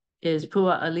me, is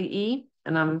Pua Ali'i,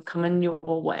 and I'm coming your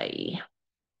way.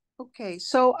 Okay,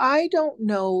 so I don't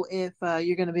know if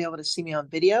you're going to be able to see me on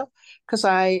video because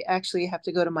I actually have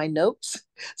to go to my notes.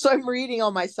 So I'm reading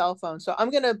on my cell phone. So I'm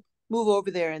going to move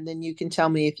over there and then you can tell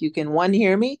me if you can, one,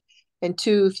 hear me, and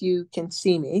two, if you can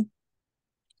see me.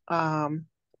 Let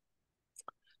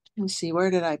me see,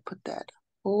 where did I put that?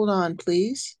 Hold on,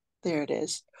 please. There it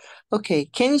is. Okay,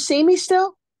 can you see me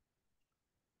still?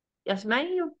 Yes,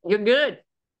 ma'am. You're good.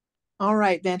 All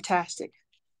right, fantastic.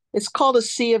 It's called A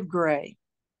Sea of Gray.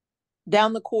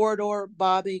 Down the corridor,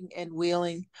 bobbing and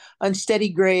wheeling, unsteady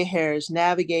gray hairs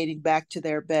navigating back to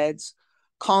their beds,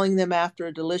 calling them after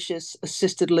a delicious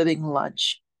assisted living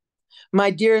lunch.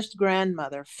 My dearest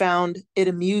grandmother found it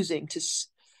amusing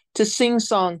to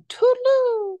sing-song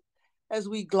toodaloo as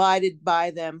we glided by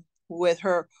them with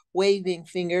her waving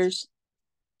fingers.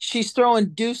 She's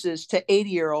throwing deuces to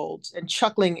 80-year-olds and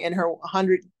chuckling in her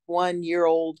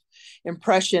 101-year-old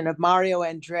impression of Mario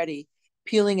Andretti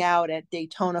peeling out at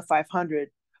Daytona 500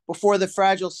 before the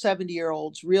fragile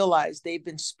 70-year-olds realize they've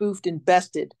been spoofed and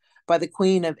bested by the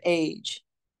queen of age.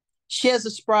 She has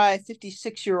a spry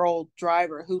 56-year-old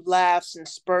driver who laughs and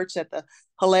spurts at the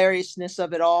hilariousness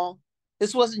of it all.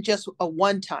 This wasn't just a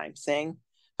one-time thing.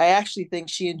 I actually think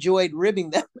she enjoyed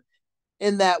ribbing them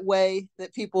in that way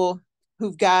that people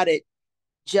who've got it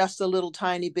just a little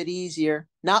tiny bit easier,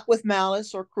 not with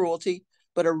malice or cruelty,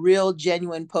 but a real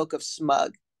genuine poke of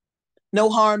smug. No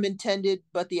harm intended,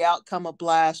 but the outcome a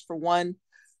blast for one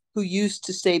who used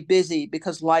to stay busy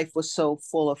because life was so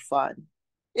full of fun.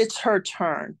 It's her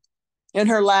turn. In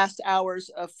her last hours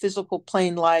of physical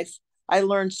plain life, I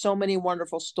learned so many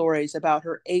wonderful stories about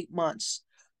her 8 months,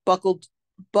 buckled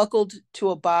to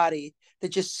a body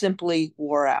that just simply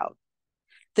wore out.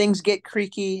 Things get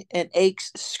creaky and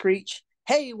aches screech.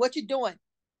 Hey, what you doing?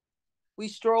 We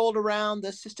strolled around the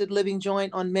assisted living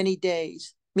joint on many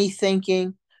days, me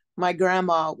thinking my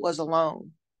grandma was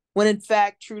alone, when in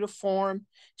fact, true to form,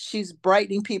 she's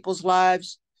brightening people's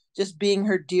lives, just being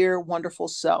her dear, wonderful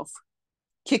self,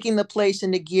 kicking the place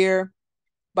into gear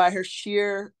by her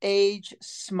sheer age,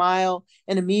 smile,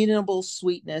 and amenable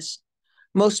sweetness.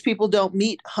 Most people don't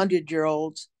meet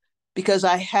 100-year-olds. Because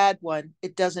I had one,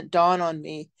 it doesn't dawn on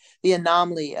me the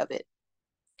anomaly of it.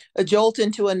 A jolt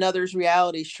into another's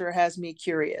reality sure has me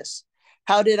curious.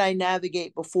 How did I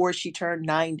navigate before she turned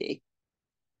 90?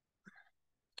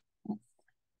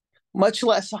 Much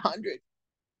less 100.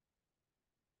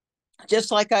 Just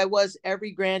like I was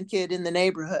every grandkid in the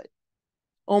neighborhood.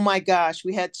 Oh my gosh,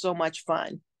 we had so much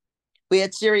fun. We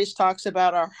had serious talks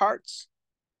about our hearts.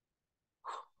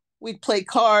 We'd play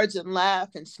cards and laugh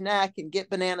and snack and get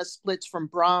banana splits from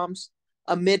Brahms,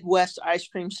 a Midwest ice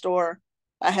cream store.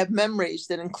 I have memories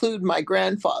that include my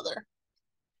grandfather.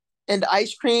 And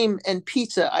ice cream and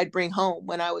pizza I'd bring home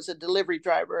when I was a delivery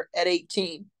driver at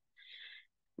 18.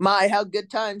 My, how good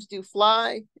times do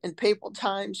fly, and painful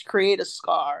times create a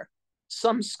scar.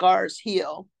 Some scars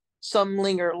heal, some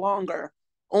linger longer.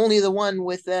 Only the one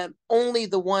with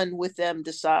them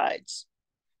decides.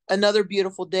 Another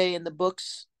beautiful day in the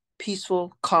books,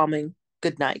 peaceful, calming.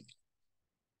 Good night.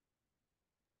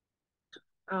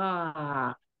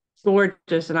 Ah,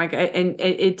 gorgeous. And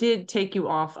it did take you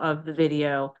off of the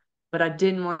video, but I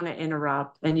didn't want to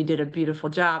interrupt, and you did a beautiful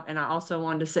job. And I also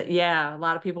wanted to say, yeah, a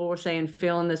lot of people were saying,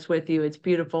 feeling this with you. It's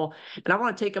beautiful. And I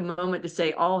want to take a moment to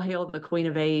say, all hail the Queen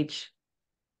of Age.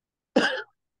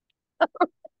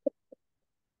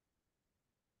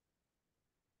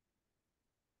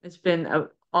 It's been an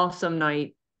awesome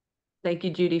night. Thank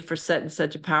you, Judy, for setting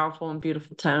such a powerful and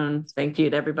beautiful tone. Thank you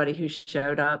to everybody who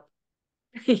showed up.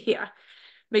 Yeah.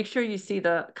 Make sure you see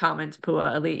the comments,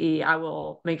 Pua Ali'i. I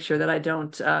will make sure that I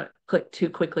don't click too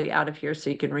quickly out of here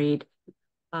so you can read.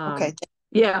 Okay.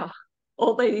 Yeah.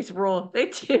 Old ladies rule.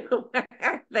 They do.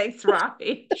 Thanks,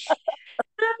 Robbie.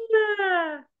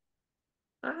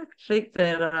 I think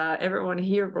that everyone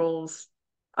here rules.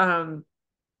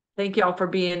 Thank you all for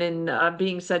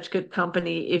being such good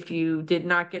company. If you did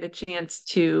not get a chance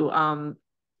to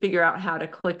figure out how to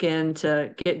click in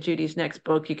to get Judy's next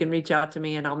book, you can reach out to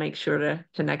me and I'll make sure to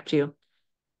connect you.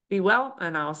 Be well,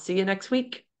 and I'll see you next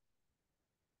week,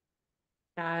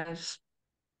 guys.